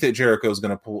 So I think that Jericho is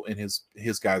going to pull, and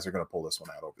his guys are going to pull this one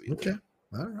out over the Elite. Okay.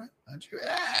 All right. Don't you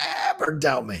ever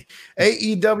doubt me.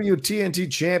 AEW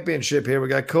TNT Championship here. We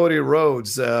got Cody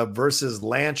Rhodes versus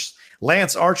Lance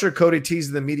Archer. Cody teased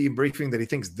in the media briefing that he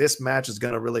thinks this match is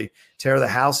going to really tear the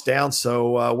house down.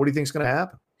 So what do you think is going to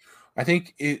happen? I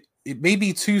think it may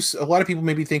be a lot of people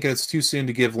may be thinking it's too soon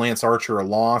to give Lance Archer a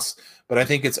loss, but I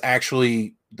think it's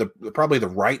actually probably the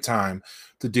right time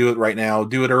to do it right now.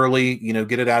 Do it early,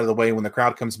 get it out of the way. When the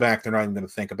crowd comes back, they're not even going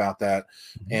to think about that.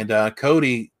 Mm-hmm.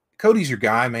 And Cody's your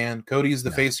guy, man. Cody's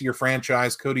the face of your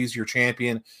franchise. Cody's your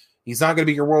champion. He's not going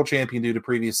to be your world champion due to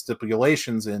previous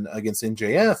stipulations against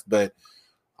MJF, but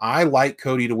I like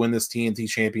Cody to win this TNT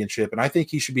championship, and I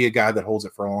think he should be a guy that holds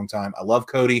it for a long time. I love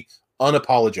Cody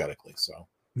unapologetically. So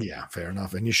yeah, fair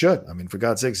enough. And you should. I mean, for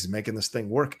God's sakes, he's making this thing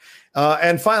work.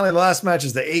 And finally, the last match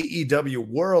is the AEW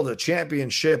World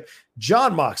Championship.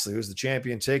 Jon Moxley, who's the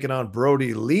champion, taking on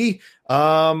Brody Lee.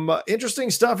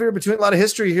 Interesting stuff here, between a lot of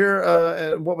history here,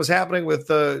 and what was happening with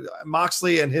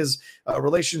Moxley and his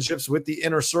relationships with the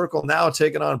Inner Circle, now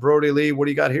taking on Brody Lee. What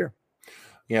do you got here?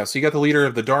 Yeah, so you got the leader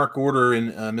of the Dark Order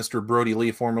in Mr. Brody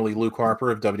Lee, formerly Luke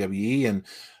Harper of WWE,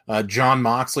 and Jon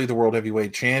Moxley, the World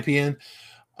Heavyweight Champion.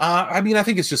 I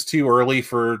think it's just too early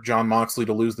for Jon Moxley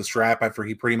to lose the strap after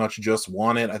he pretty much just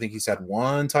won it. I think he's had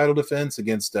one title defense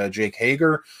against Jake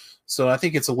Hager. So I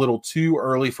think it's a little too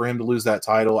early for him to lose that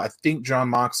title. I think Jon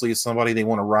Moxley is somebody they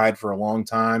want to ride for a long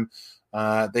time.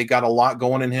 They got a lot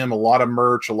going in him, a lot of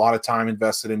merch, a lot of time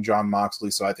invested in Jon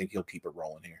Moxley. So I think he'll keep it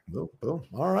rolling here. Boom, boom.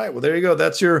 All right. Well, there you go.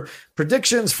 That's your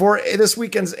predictions for this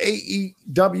weekend's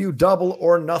AEW Double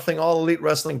or Nothing, All Elite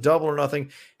Wrestling Double or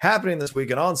Nothing, happening this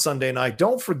weekend on Sunday night.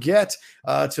 Don't forget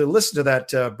to listen to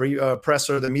that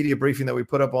presser, the media briefing that we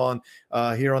put up on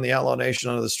here on the Outlaw Nation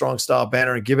under the Strong Style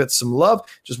banner, and give it some love.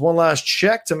 Just one last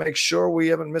check to make sure we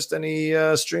haven't missed any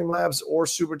Streamlabs or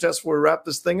Super Tests before we wrap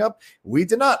this thing up. We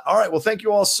did not. All right. Well, thank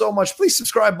you all so much. Please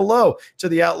subscribe below to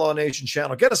the Outlaw Nation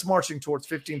channel. Get us marching towards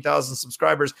 15,000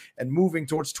 subscribers and moving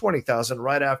towards 20,000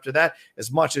 right after that,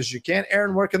 as much as you can.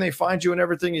 Aaron, where can they find you and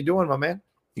everything you're doing, my man?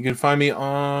 You can find me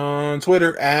on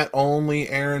Twitter at only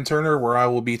Aaron Turner, where I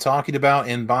will be talking about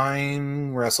and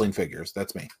buying wrestling figures.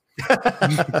 That's me.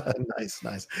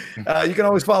 Nice. You can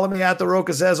always follow me at The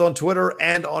Roca Says on Twitter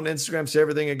and on Instagram. See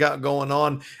everything I got going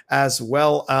on as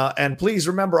well. And please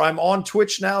remember, I'm on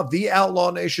Twitch now, The Outlaw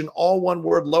Nation, all one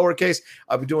word, lowercase.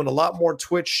 I'll be doing a lot more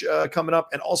Twitch coming up.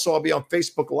 And also I'll be on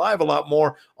Facebook Live a lot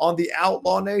more on the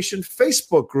Outlaw Nation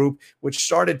Facebook group, which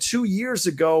started 2 years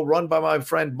ago, run by my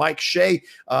friend Mike Shea.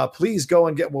 Please go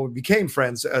and we became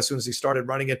friends as soon as he started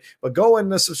running it. But go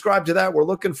and subscribe to that. We're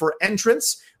looking for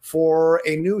entrants for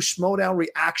a new Schmodown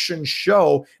reaction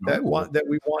show that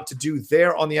we want to do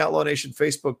there on the Outlaw Nation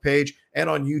Facebook page and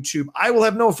on YouTube. I will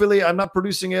have no affiliate. I'm not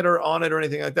producing it or on it or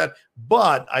anything like that,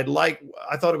 but I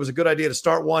thought it was a good idea to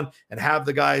start one and have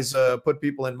the guys put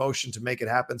people in motion to make it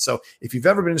happen. So if you've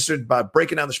ever been interested about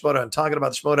breaking down the Schmodown and talking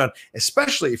about the Schmodown,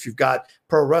 especially if you've got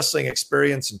pro wrestling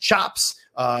experience and chops,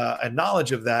 and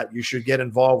knowledge of that, you should get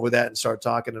involved with that and start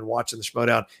talking and watching the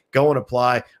Schmodown. Go and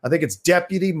apply. I think it's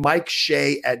Deputy Mike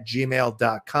Shea at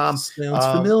gmail.com. Sounds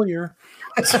familiar.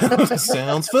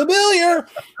 Sounds familiar.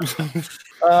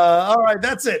 All right,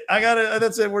 that's it.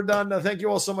 That's it. We're done. Thank you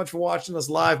all so much for watching us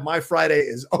live. My Friday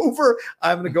is over.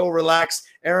 I'm going to go relax.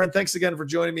 Aaron, thanks again for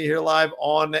joining me here live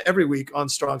on every week on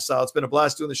Strong Style. It's been a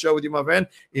blast doing the show with you, my friend.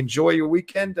 Enjoy your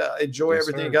weekend. Enjoy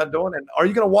everything you got doing. And are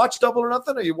you going to watch Double or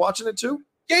Nothing? Are you watching it too?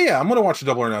 Yeah. I'm going to watch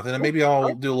Double or Nothing, and maybe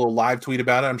I'll do a little live tweet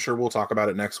about it. I'm sure we'll talk about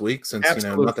it next week, since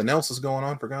nothing else is going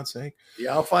on, for God's sake.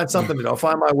 Yeah, I'll find something. I'll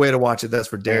find my way to watch it. That's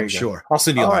for damn sure. I'll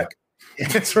send you a link.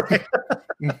 That's right.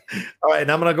 All right,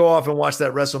 and I'm going to go off and watch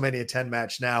that WrestleMania 10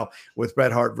 match now with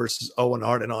Bret Hart versus Owen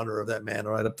Hart in honor of that man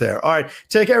right up there. All right,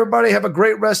 take care, everybody. Have a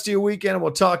great rest of your weekend, and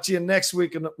we'll talk to you next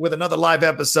week with another live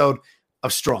episode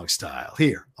of Strong Style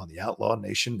here on the Outlaw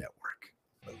Nation Network.